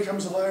it really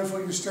comes alive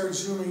when you start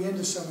zooming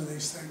into some of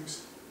these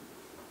things.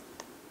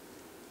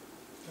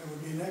 That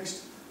would be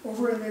next.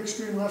 Over in the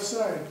extreme left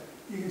side,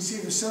 you can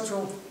see the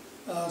central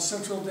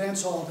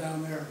dance hall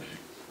down there,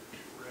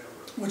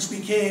 which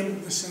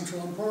became the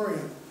Central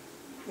Emporium.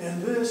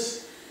 And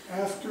this,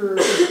 after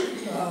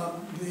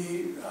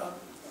the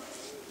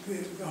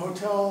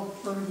hotel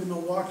burned, the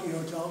Milwaukee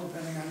Hotel,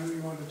 depending on who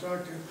you want to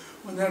talk to,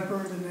 when that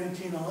burned in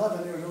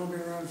 1911, it had only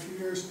been around a few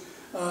years,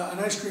 an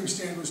ice cream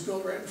stand was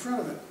built right in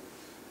front of it.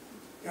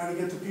 Got to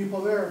get the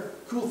people there.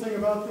 Cool thing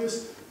about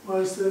this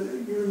was that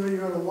even though you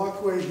had a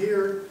walkway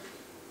here,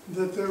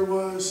 that there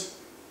was,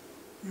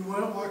 you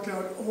walked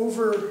out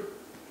over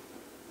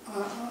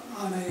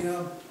on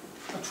a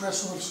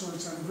trestle of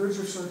sorts, on a bridge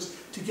of sorts,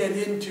 to get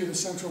into the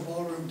central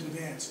ballroom to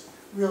dance.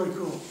 Really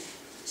cool.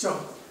 So,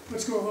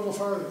 let's go a little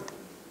farther.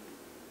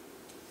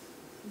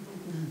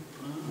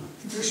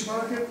 Fish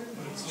market,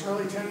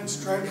 Charlie Tennant's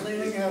dry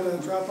cleaning had a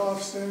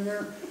drop-off stand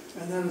there,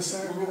 and then a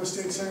sign, real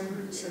estate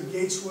sign said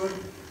Gateswood.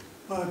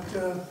 But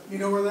you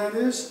know where that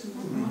is?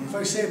 If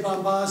I say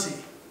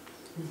Bombazi,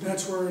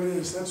 that's where it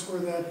is. That's where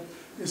that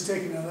is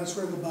taken now. That's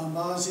where the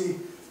Bombazi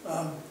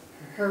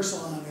hair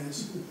salon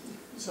is.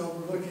 So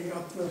we're looking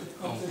up the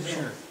hill.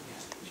 Sure.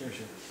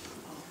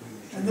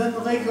 And then the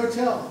Lake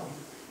Hotel.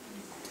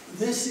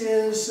 This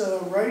is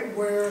right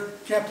where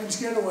Captain's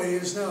Getaway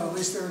is now, at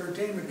least their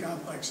entertainment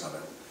complex of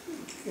it.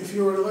 If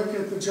you were to look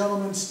at the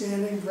gentleman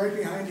standing right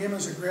behind him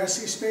as a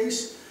grassy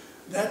space,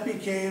 that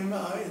became, in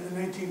the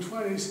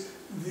 1920s,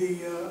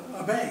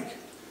 a bank.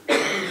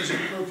 It was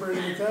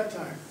incorporated at that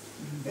time.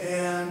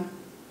 And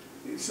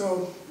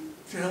so,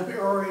 to help you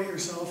orient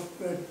yourself,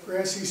 that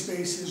grassy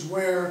space is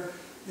where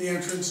the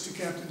entrance to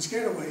Captain's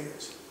Getaway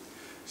is.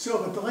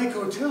 So, but the Lake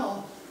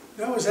Hotel,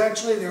 that was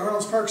actually the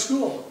Arnold's Park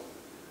School.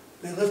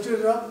 They lifted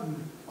it up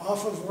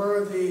off of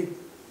where the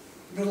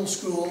middle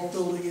school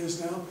building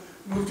is now,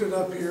 moved it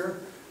up here,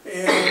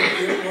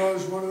 and it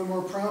was one of the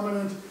more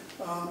prominent,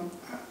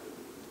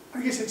 I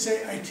guess I'd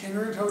say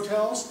itinerant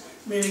hotels,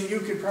 meaning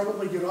you could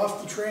probably get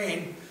off the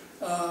train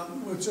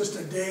with just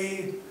a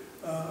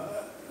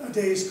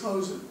day's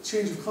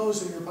change of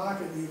clothes in your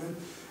pocket even,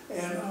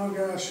 and oh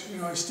gosh, you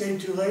know, I stayed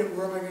too late,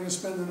 where am I going to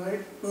spend the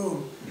night?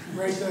 Boom,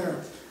 right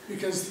there.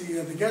 Because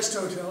the guest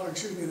hotel, or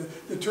excuse me,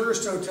 the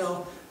tourist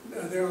hotel,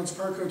 the Arnold's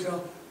Park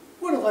Hotel,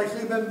 would have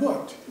likely been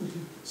booked.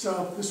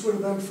 So this would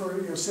have been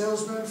for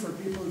salesmen, for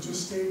people who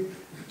just stayed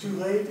too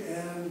late,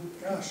 and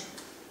gosh,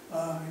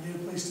 I need a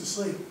place to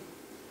sleep.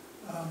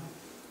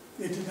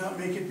 It did not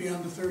make it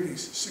beyond the 30s,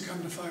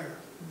 succumbed to fire.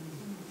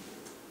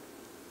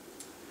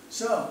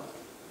 So,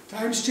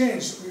 times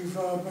changed. We've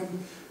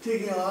been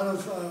taking a lot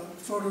of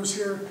photos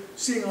here,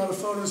 seeing a lot of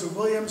photos of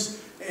Williamz,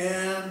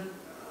 and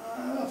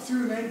up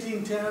through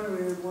 1910,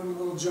 we had one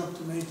little jump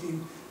to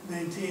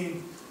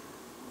 1919.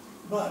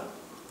 But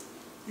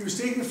he was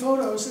taking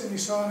photos and he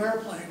saw an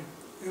airplane.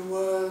 It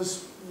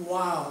was,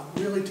 wow,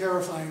 really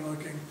terrifying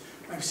looking.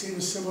 I've seen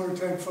a similar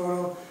type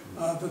photo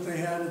that they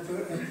had at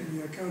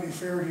the county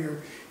fair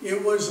here.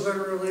 It was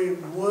literally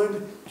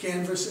wood,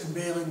 canvas, and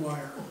baling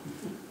wire.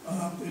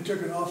 It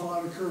took an awful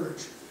lot of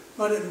courage.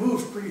 But it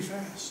moved pretty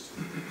fast,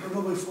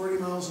 probably 40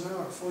 miles an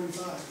hour,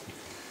 45.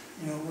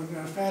 You know, with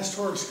a fast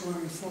horse going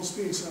at full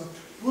speed. So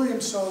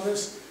Williamz saw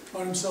this,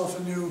 bought himself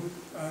a new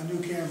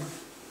camera.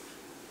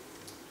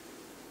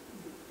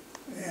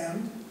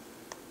 And,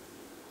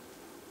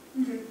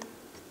 okay.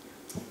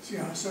 So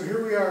yeah, so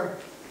here we are.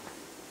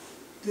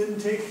 Didn't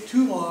take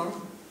too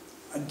long,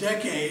 a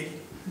decade,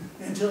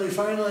 until he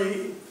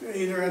finally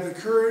either had the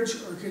courage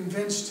or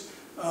convinced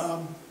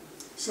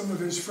some of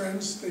his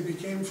friends, they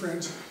became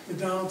friends, the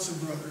Donaldson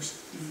Brothers,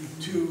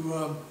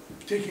 to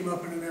take him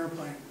up in an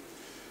airplane.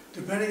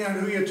 Depending on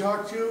who you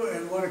talk to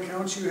and what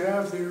accounts you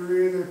have, they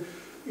were either,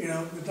 you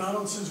know, the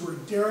Donaldsons were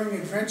daring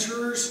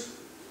adventurers,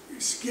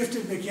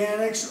 gifted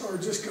mechanics, or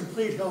just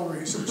complete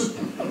hellraisers.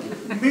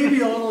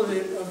 Maybe a little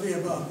of the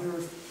above. They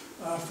were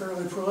a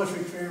fairly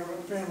prolific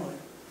family.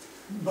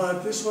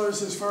 But this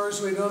was, as far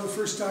as we know, the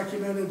first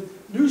documented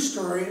news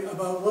story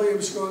about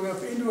Williamz going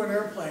up into an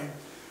airplane,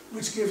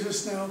 which gives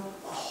us now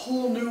a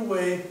whole new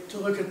way to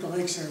look at the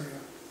lakes area.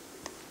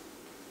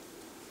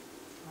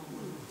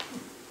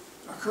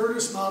 A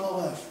Curtiss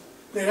Model F.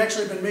 They'd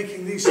actually been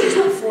making these since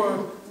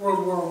before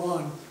World War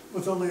I,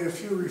 with only a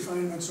few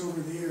refinements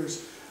over the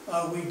years.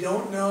 We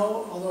don't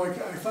know, although I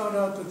found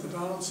out that the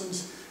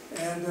Donaldsons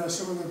and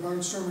some of the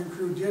barnstorming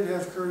crew did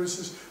have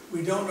Curtisses.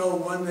 We don't know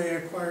when they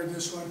acquired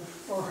this one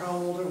or how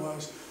old it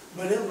was.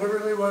 But it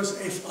literally was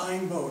a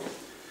flying boat.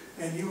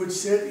 And you would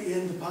sit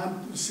in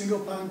the single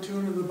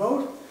pontoon of the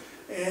boat,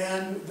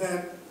 and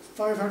that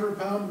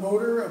 500-pound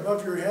motor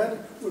above your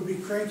head would be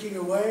cranking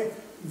away,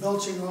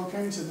 belching all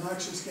kinds of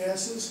noxious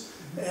gases.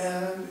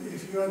 And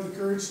if you had the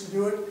courage to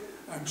do it,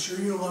 I'm sure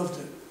you loved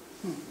it.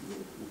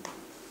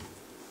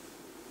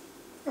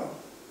 Oh.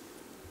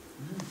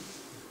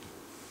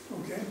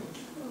 Okay.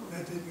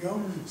 that didn't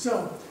go.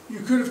 So you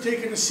could have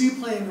taken a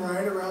seaplane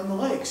ride around the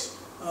lakes.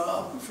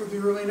 For the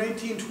early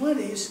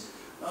 1920s,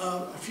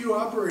 a few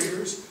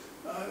operators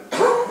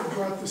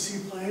brought the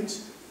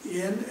seaplanes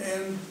in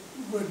and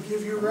would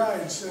give you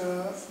rides.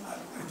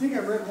 I think I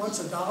read once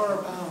 $1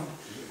 a pound,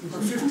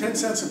 or 10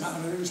 cents a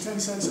pound. It was 10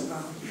 cents a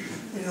pound.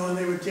 You know, and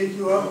they would take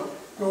you up,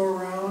 go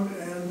around,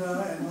 and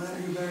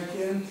land you back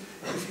in.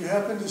 If you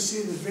happen to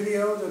see the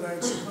video that I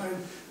supplied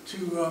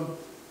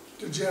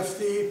to Jeff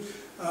Thie,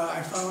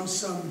 I found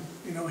some,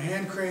 you know,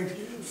 hand-cranked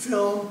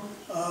film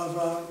of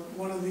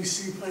one of these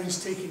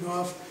seaplanes taking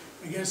off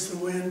against the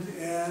wind,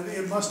 and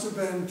it must have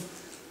been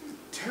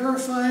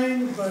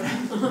terrifying, but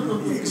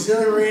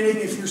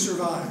exhilarating if you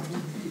survived.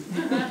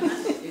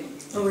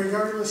 But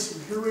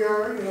regardless, here we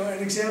are, you know, an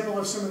example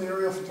of some of the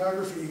aerial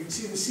photography. You can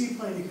see the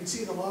seaplane, you can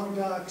see the long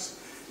docks,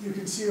 you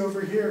can see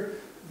over here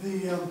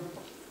the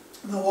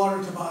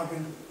water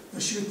toboggan,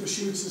 the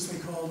chutes as they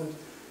called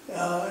it.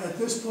 At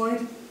this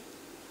point,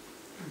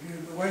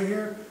 the way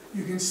here,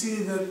 you can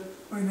see that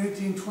by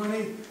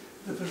 1920,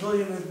 the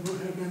pavilion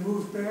had been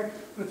moved back,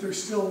 but there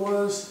still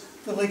was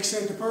the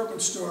Lakeside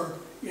Department Store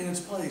in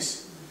its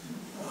place.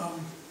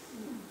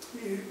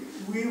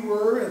 We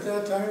were, at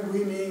that time,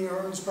 we meaning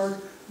Orleans Park,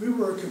 we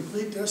were a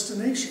complete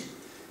destination.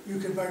 You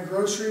could buy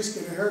groceries,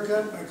 get a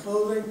haircut, buy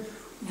clothing,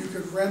 you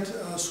could rent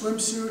a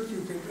swimsuit,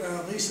 you could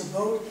lease a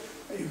boat,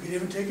 you could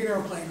even take an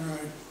airplane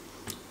ride.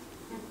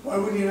 Why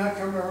would you not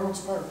come to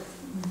Orleans Park?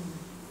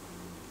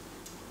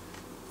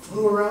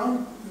 Flew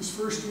around this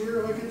first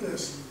year, look at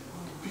this.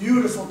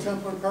 Beautiful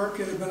Templar Park,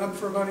 it had been up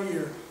for about a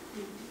year.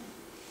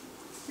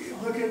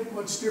 Look at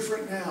what's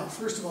different now.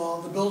 First of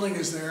all, the building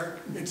is there,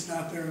 it's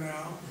not there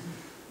now.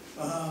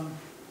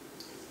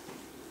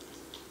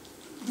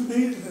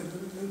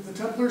 The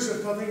Templars,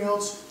 if nothing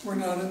else, were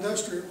not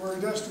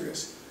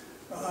industrious.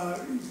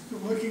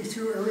 Looking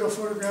through aerial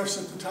photographs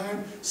at the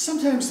time,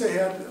 sometimes they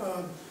had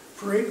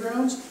parade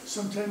grounds,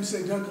 sometimes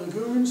they dug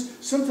lagoons,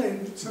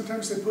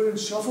 sometimes they put in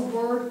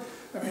shuffleboard.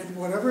 I mean,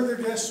 whatever their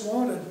guests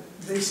wanted,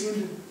 they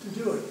seemed to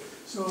do it.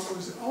 So it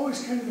was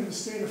always kind of in a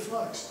state of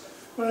flux.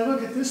 But I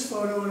look at this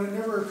photo and it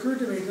never occurred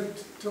to me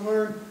to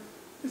learn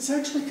it's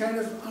actually kind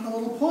of on a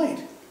little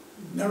point.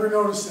 Never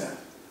noticed that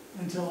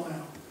until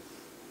now.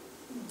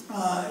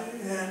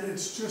 And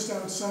it's just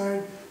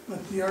outside,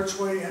 but the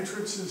archway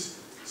entrance is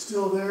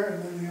still there,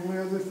 and then the only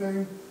other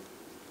thing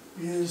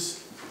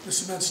is the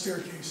cement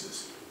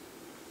staircases.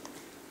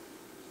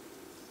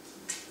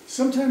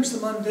 Sometimes the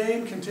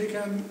mundane can take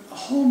on a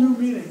whole new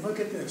meaning. Look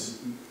at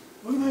this.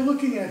 What am I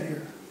looking at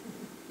here?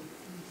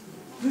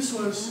 This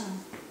was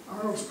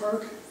Arnold's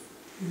Park.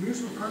 The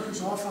amusement park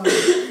is off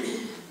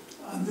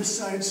on this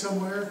side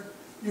somewhere.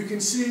 You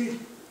can see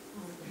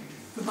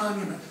the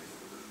monument,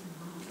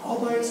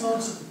 all by its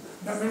lonesome.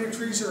 Not many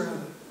trees around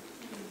it.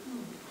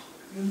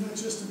 Isn't that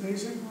just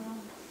amazing?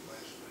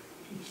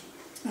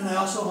 And I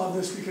also love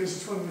this because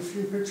it's one of the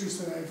few pictures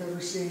that I've ever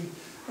seen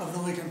of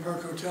the Lincoln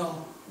Park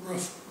Hotel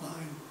roof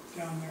line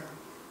down there.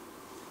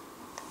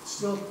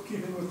 Still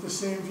keeping with the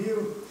same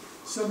view.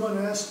 Someone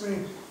asked me,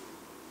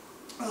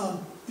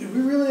 did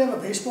we really have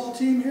a baseball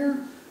team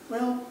here?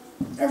 Well,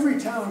 every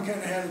town kind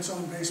of had its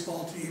own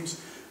baseball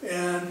teams.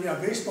 And yeah,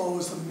 baseball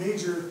was the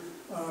major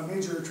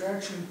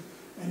attraction.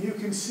 And you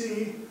can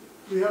see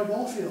we have a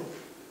ball field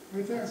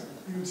right there.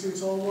 You can see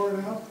it's all worn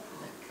out.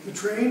 The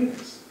train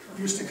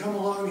used to come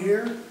along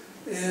here,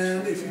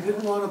 and if you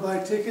didn't want to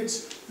buy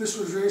tickets, this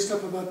was raised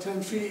up about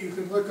 10 feet. You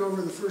could look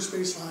over the first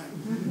base line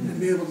and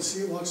be able to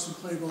see, watch them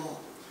play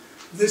ball.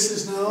 This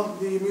is now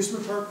the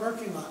amusement park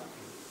parking lot.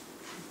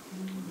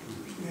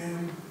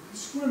 And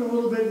squint a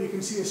little bit, you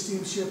can see a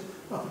steamship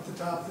up at the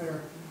top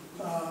there.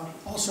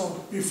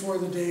 Also before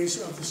the days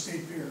of the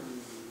State Pier.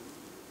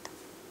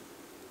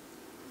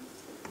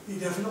 He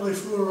definitely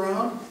flew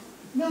around.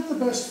 Not the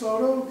best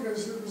photo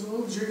because it was a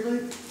little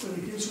jiggly, but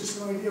it gives you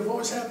some idea of what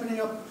was happening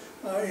up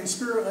in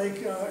Spirit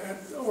Lake at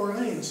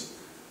Orleans.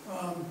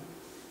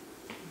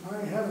 My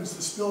heavens,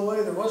 the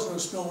spillway, there was no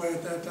spillway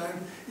at that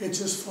time. It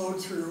just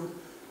flowed through.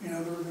 You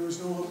know, there was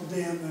no little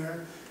dam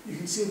there. You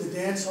can see the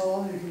dance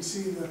hall. You can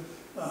see the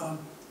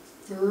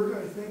third,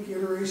 I think,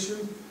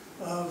 iteration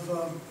of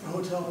the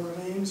Hotel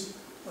Orleans.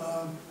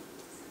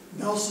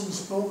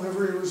 Nelson's boat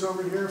livery was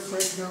over here.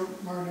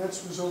 Frank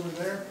Marnette's was over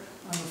there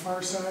on the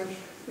far side.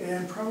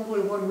 And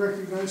probably one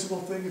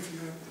recognizable thing, if you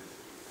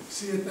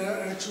see it,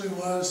 that actually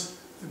was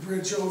the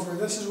bridge over.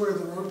 This is where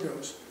the road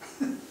goes.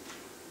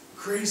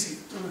 Crazy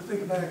to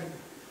think back.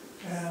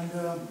 And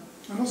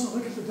also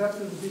look at the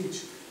depth of the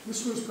beach.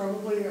 This was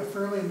probably a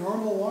fairly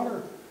normal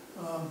water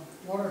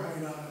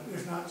height on it,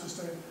 if not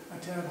just a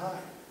tad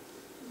high.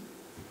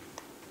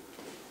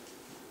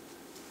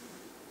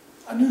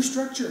 A new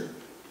structure.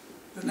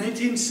 The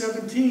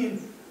 1917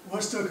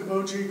 West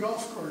Okoboji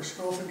Golf Course,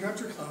 Golf and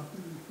Country Club.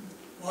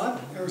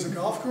 What? There was a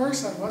golf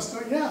course on West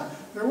Oak? Yeah,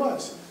 there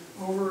was.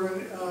 Over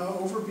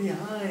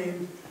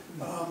behind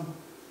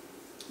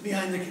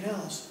the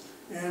canals.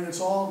 And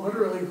it's all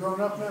literally grown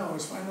up now. It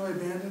was finally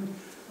abandoned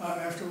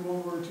after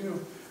World War II.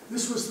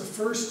 This was the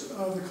first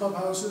of the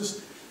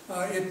clubhouses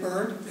It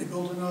burned, they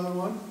built another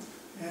one,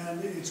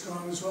 and it's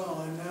gone as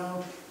well. And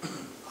now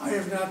I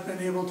have not been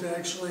able to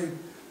actually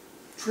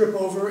trip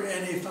over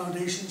any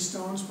foundation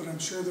stones, but I'm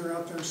sure they're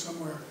out there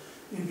somewhere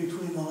in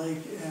between the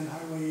lake and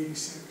Highway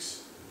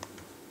 86.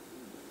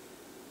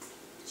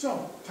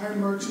 So, time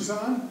marches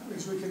on.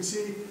 As we can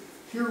see,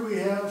 here we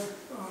have,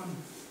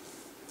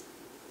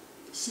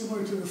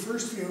 similar to the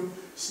first view,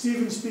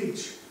 Stevens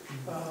Beach.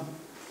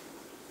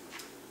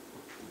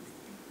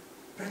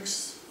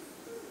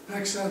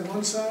 Peck's had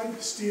one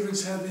side,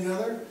 Stevens had the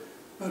other,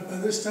 but by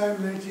this time,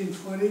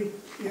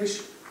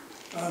 1920-ish,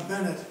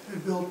 Bennett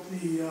had built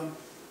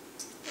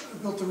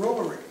the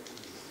roller rink.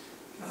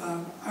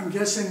 I'm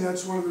guessing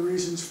that's one of the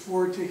reasons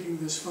for taking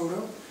this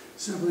photo,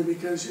 simply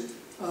because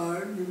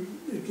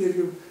it gave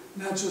you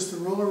not just the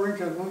roller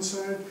rink on one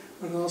side,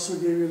 but it also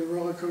gave you the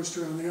roller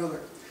coaster on the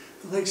other.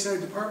 The Lakeside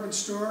Department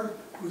Store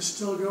was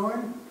still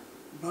going,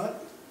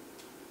 but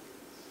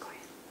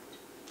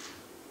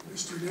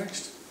Mr.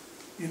 Next,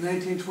 in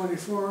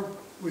 1924,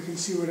 we can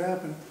see what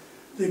happened.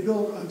 They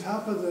built on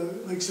top of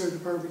the Lakeside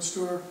Department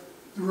Store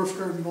the roof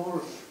garden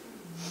ballroom.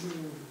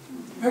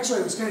 Actually,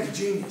 it was kind of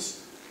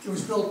genius. It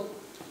was built,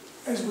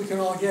 as we can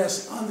all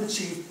guess, on the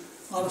cheap.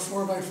 A lot of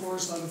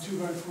 4x4s, a lot of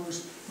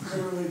 2x4s,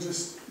 literally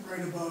just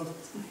right above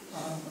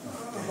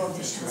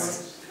the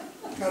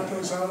store. Got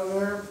those out of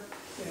there,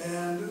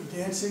 and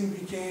dancing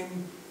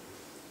became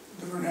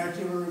the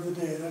vernacular of the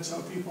day. That's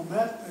how people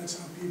met, that's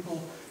how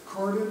people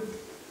courted.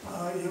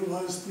 It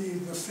was the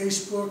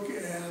Facebook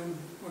and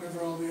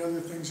whatever all the other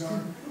things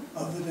are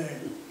of the day.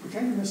 We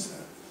kind of missed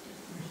that.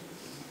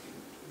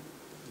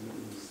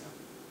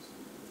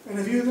 And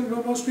a view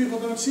that most people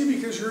don't see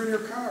because you're in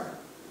your car.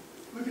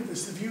 Look at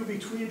this, the view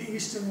between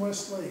East and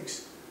West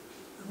Lakes.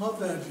 I love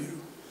that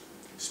view.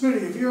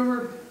 Smitty, have you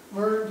ever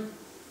learned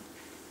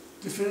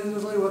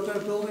definitively what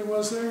that building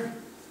was there?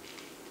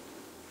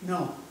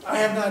 No. I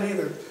have not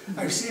either.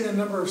 I've seen a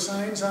number of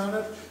signs on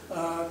it.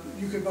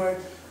 You could buy,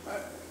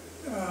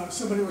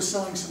 somebody was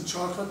selling some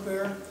chocolate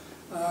there,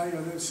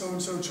 that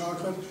so-and-so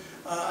chocolate.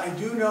 I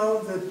do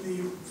know that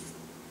the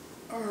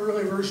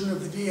early version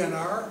of the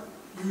DNR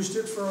used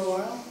it for a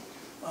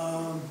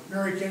while.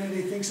 Mary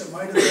Kennedy thinks it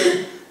might have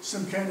been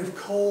some kind of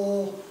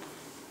coal,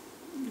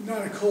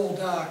 not a coal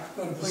dock,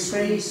 but a place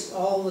Space,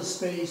 all the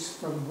space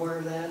from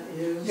where that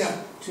is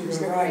to the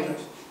exactly right,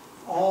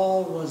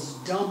 all was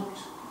dumped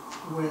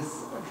with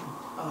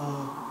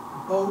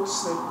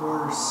boats that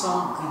were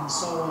sunk and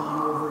so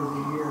on over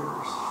the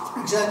years.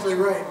 Exactly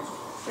right.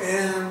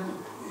 And,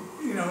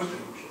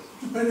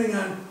 depending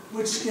on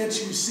which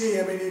sketch you see,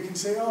 I mean, you can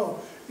say, oh,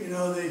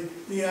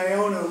 the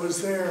Iona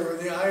was there, or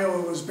the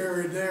Iowa was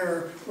buried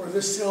there, or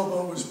this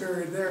sailboat was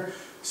buried there.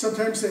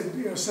 Sometimes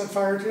they'd set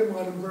fire to them,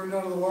 let them burn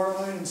down to the water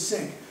line and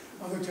sink.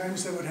 Other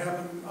times that would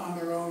happen on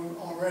their own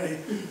already.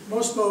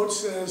 Most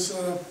boats, as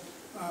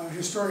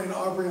historian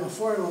Aubrey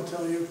LaFoy will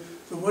tell you,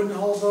 the wooden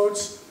hull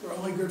boats were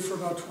only good for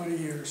about 20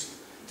 years.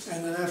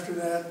 And then after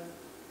that,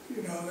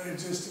 it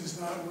just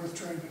is not worth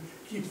trying to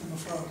keep them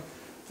afloat.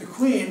 The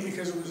Queen,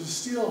 because it was a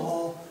steel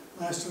hull,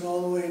 lasted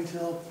all the way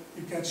until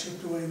it got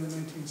shipped away in the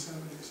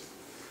 1970s.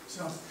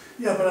 So,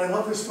 yeah, but I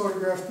love this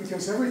photograph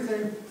because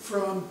everything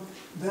from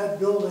that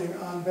building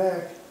on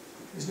back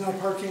is now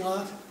parking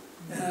lot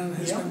and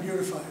has been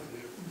beautified.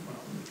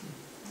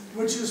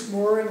 Which is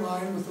more in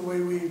line with the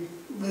way we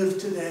live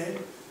today.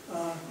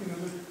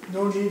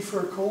 No need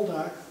for a coal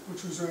dock,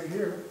 which was right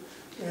here.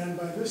 And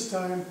by this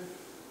time,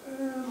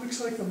 it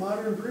looks like the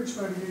modern bridge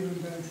might have even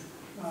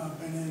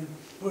been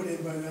put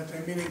in by that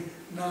time, meaning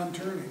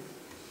non-turning.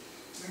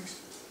 Next.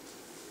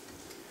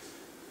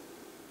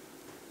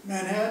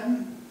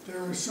 Manhattan.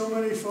 There are so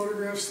many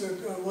photographs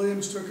that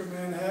Williamz took of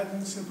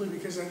Manhattan simply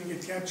because I think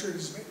it captured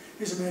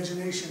his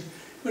imagination.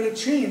 But it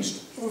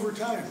changed over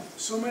time.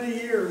 So many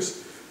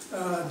years,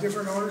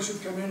 different owners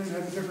had come in and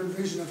had a different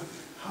vision of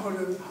how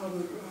to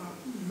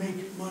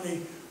make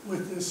money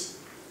with this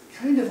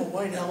kind of a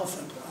white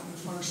elephant on the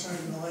far side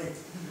of the lake.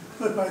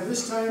 But by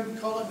this time,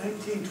 call it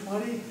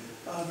 1920,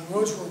 the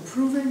roads were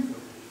improving.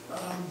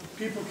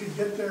 People could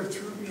get there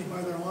through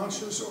by their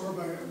launches or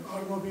by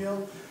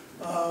automobile.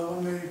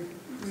 When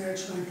they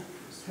actually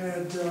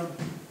had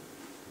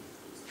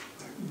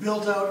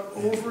built out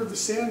over the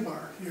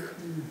sandbar here.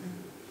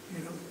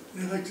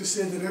 They like to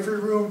say that every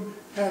room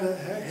had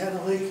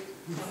a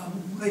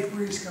lake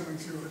breeze coming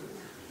through it.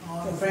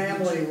 The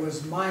family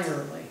was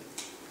Meyerly.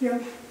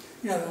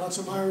 Yeah, lots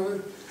of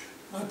Meyerly,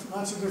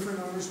 lots of different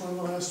owners. One of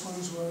the last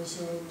ones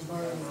was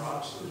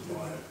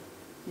Meyerly.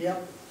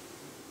 Yep.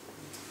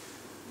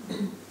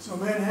 So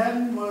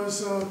Manhattan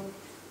was,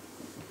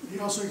 he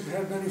also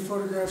had many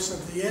photographs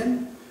of the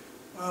inn.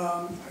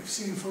 I've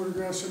seen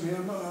photographs from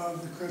him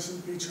of the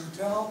Crescent Beach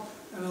Hotel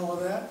and all of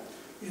that.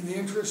 In the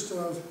interest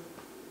of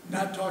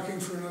not talking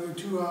for another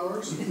 2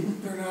 hours,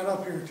 they're not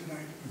up here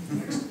tonight.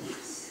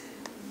 Next.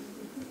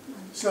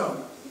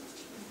 So,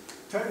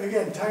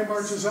 again, time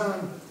marches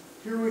on.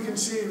 Here we can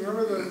see,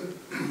 remember the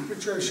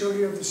picture I showed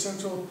you of the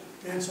Central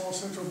Dance Hall,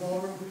 Central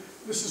Ballroom?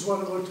 This is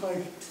what it looked like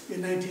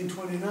in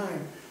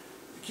 1929.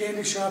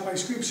 candy shop,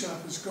 ice cream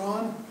shop is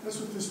gone. That's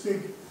what this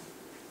big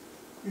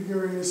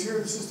area is here.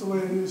 This is the way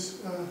it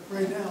is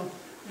right now.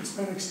 It's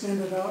been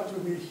extended out to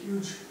be a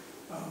huge,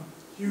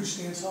 huge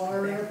dance hall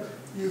area.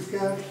 You've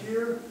got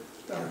here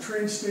our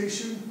train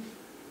station,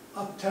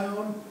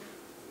 uptown,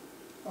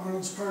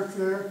 Arnold's Park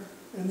there,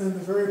 and then the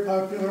very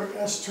popular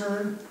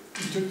S-turn.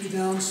 It took you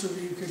down so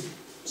that you could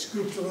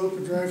scoop the loop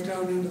and drive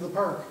down into the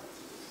park.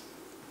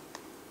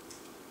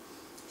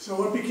 So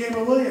what became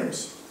of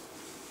Williamz?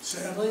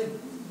 Sadly,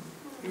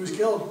 he was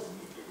killed.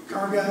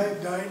 Car guy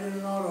died in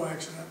an auto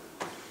accident.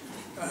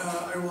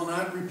 I will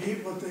not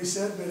repeat what they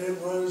said, but it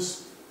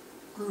was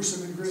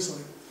gruesome and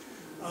grisly.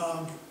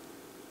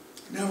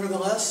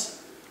 Nevertheless,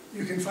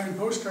 you can find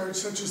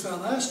postcards such as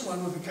that last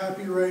one with a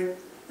copyright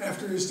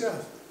after his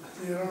death.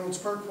 The Arnold's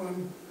Park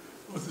one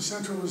with the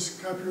Central was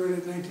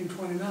copyrighted in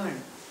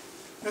 1929.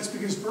 That's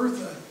because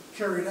Bertha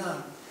carried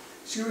on.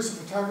 She was a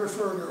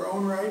photographer in her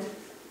own right,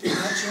 did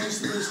not change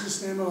the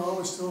business name at all,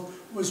 it still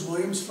was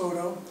Williamz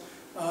Photo.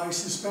 I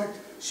suspect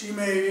she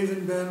may have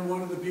even been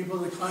one of the people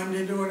that climbed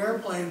into an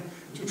airplane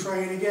to try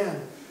it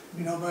again.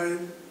 You know, by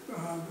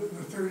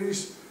the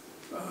 30s,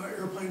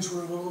 airplanes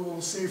were a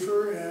little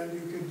safer and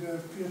you could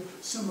feel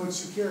somewhat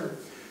secure.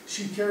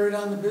 She carried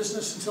on the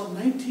business until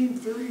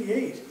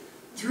 1938,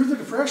 through the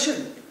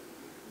Depression,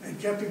 and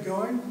kept it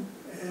going,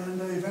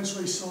 and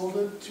eventually sold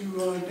it to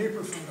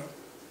Neighbor Photo,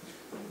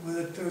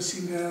 that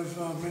seemed to have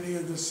many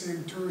of the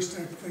same tourist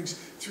type things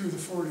through the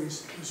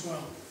 40s as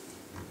well.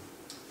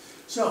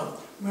 So,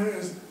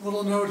 a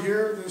little note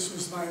here, this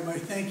was my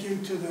thank you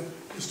to the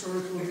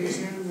Historical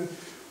Museum.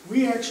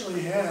 We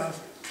actually have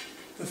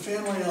the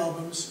family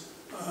albums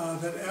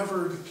that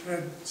Everett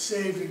had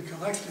saved and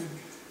collected,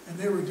 and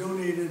they were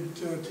donated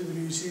to the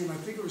museum. I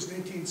think it was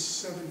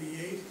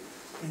 1978,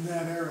 in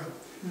that era,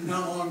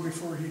 not long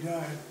before he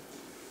died.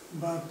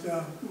 But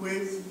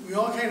we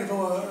all kind of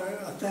owe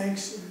a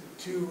thanks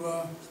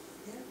to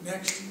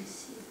next.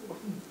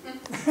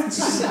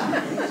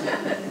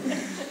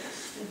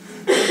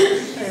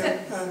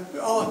 And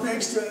all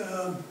thanks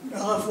to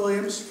L.F.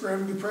 Williamz for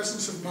having the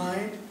presence of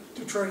mind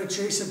to try to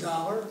chase a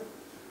dollar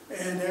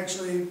and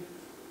actually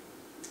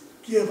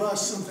give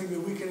us something that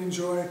we can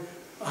enjoy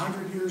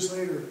 100 years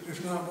later,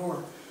 if not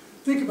more.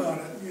 Think about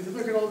it. You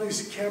look at all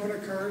these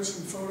cabinet cards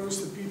and photos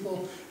that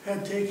people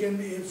had taken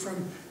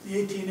from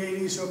the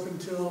 1880s up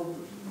until,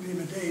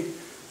 name a date.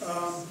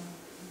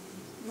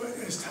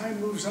 As time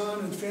moves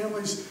on and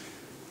families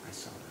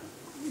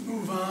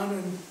move on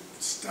and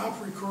stop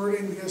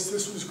recording, yes,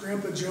 this was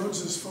Grandpa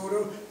Jones's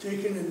photo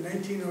taken in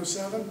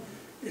 1907,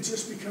 it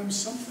just becomes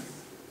something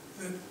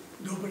that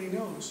nobody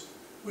knows,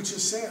 which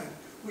is sad,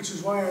 which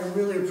is why I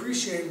really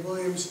appreciate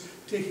Williamz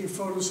taking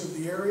photos of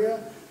the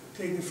area,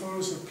 taking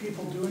photos of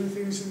people doing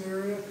things in the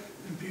area,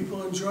 and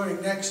people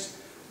enjoying next,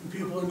 and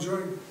people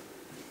enjoying,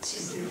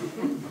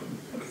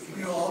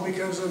 you know, all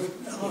because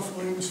of L.F.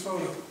 Williamz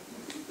Photo.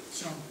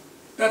 So,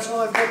 that's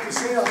all I've got to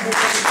say. I'll make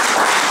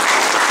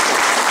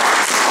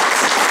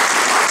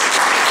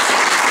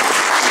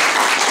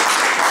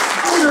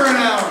under an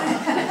hour.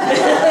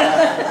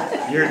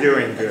 You're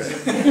doing good.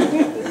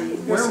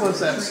 Where was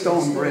that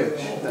stone bridge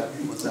that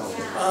was out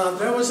there?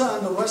 That was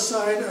on the west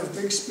side of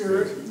Big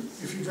Spirit.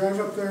 If you drive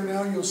up there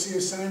now, you'll see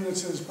a sign that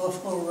says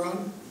Buffalo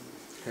Run.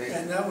 Okay.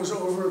 And that was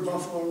over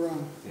Buffalo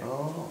Run.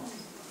 Oh.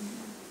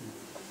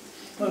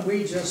 But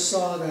we just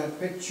saw that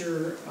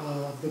picture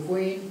of the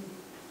Queen.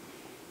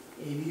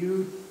 If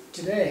you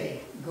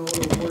today go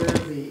to where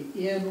the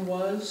inn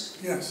was,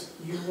 yes,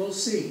 you will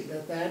see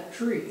that that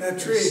tree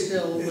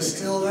is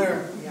still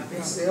there. Yeah,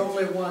 it's the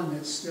only one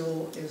that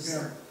still is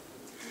there.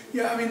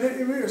 Yeah, I mean,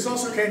 it was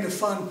also kind of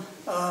fun.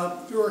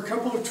 There were a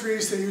couple of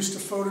trees they used to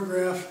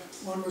photograph.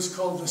 One was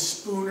called the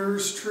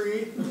Spooner's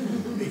tree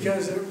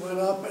because it went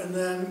up and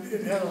then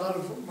it had a lot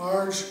of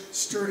large,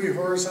 sturdy,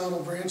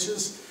 horizontal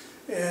branches.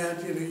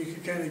 And, you know, you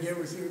could kind of get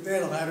with your, they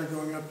had a ladder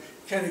going up,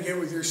 kind of get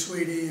with your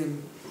sweetie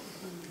and,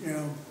 you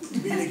know,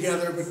 be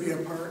together but be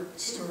apart,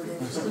 sort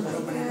of, so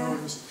nobody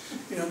noticed.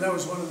 You know, that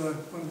was one of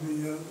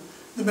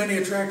the many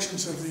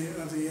attractions of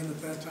the inn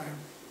at that time.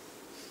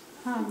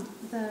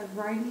 The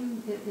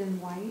writing in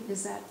white,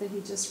 is that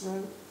he just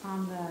wrote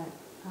on the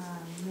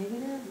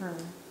negative, or?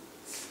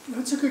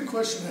 That's a good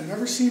question. I've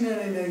never seen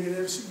any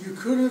negatives. You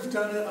could have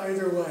done it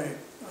either way.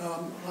 A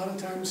lot of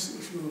times,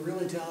 if you were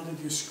really talented,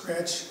 you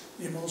scratch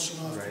the emulsion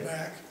off the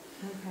back,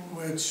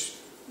 which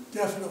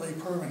definitely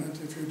permanent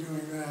if you're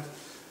doing that.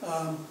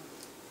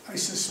 I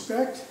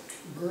suspect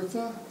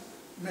Bertha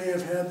may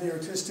have had the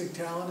artistic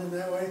talent in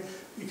that way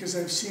because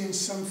I've seen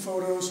some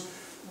photos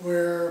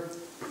where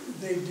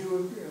they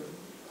do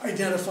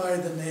identify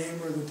the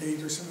name or the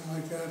date or something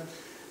like that.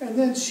 And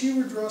then she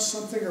would draw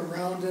something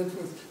around it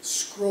with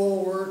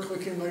scroll work,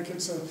 looking like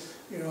it's a,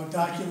 you know, a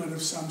document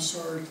of some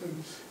sort.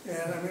 And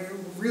I mean, it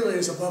really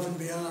is above and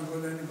beyond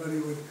what anybody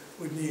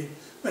would need.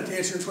 But to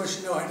answer your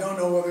question, no, I don't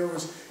know whether it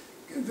was,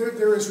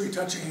 there is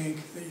retouching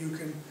ink that you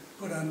can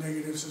put on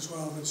negatives as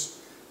well. That's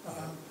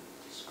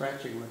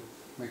scratching would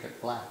make it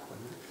black,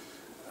 wouldn't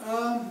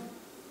it?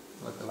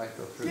 Let the light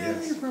go through. Yeah,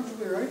 you're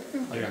probably right,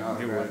 yeah. Like an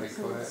autographic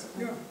Kodak.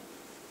 Yeah,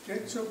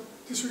 okay, so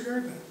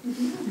disregard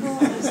that. Well,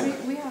 'cause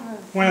we have a,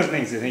 One of the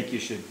things I think you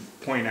should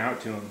point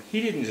out to him,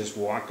 he didn't just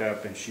walk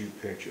up and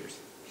shoot pictures.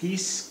 He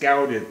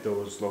scouted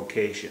those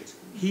locations.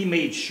 He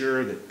made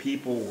sure that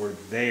people were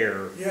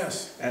there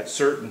Yes, at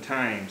certain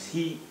times.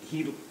 He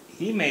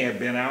may have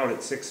been out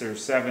at 6 or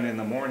 7 in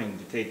the morning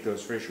to take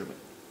those fishermen,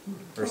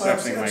 or Oh,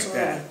 something like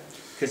absolutely. that.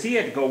 Because he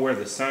had to go where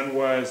the sun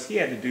was, he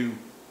had to do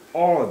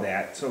all of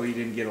that, so he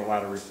didn't get a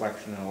lot of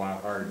reflection and a lot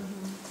of hard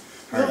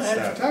well, and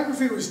stuff.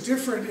 photography was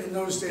different in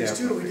those days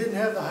too. Definitely. We didn't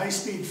have the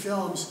high-speed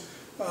films.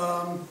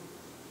 I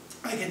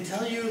can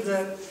tell you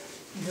that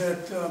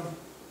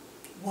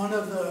one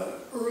of the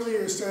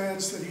earliest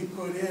ads that he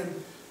put in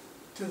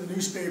to the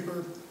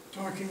newspaper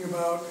talking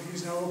about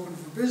he's now open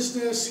for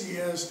business, he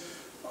has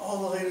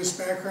all the latest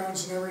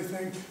backgrounds and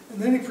everything, and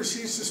then he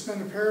proceeds to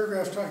spend a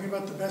paragraph talking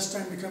about the best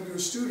time to come to a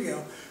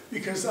studio,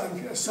 because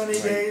on sunny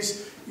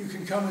days you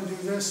can come and do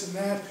this and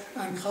that,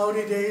 on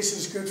cloudy days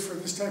is good for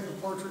this type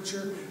of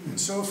portraiture and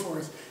so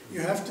forth. You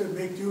have to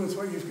make do with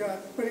what you've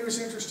got, but he was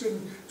interested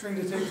in trying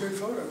to take good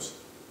photos.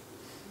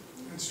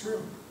 That's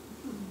true.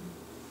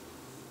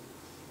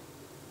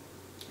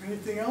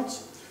 Anything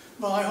else?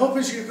 Well, I hope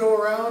as you go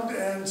around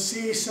and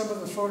see some of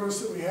the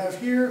photos that we have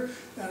here,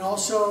 and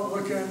also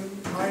look at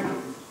my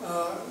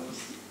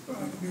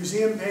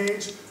museum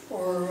page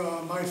or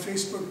my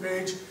Facebook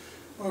page,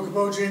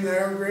 Okoboji and the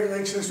Arrow Great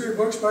Lakes History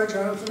Books by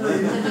Jonathan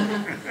Reed.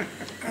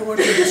 I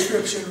want a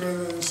description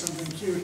rather than something cute.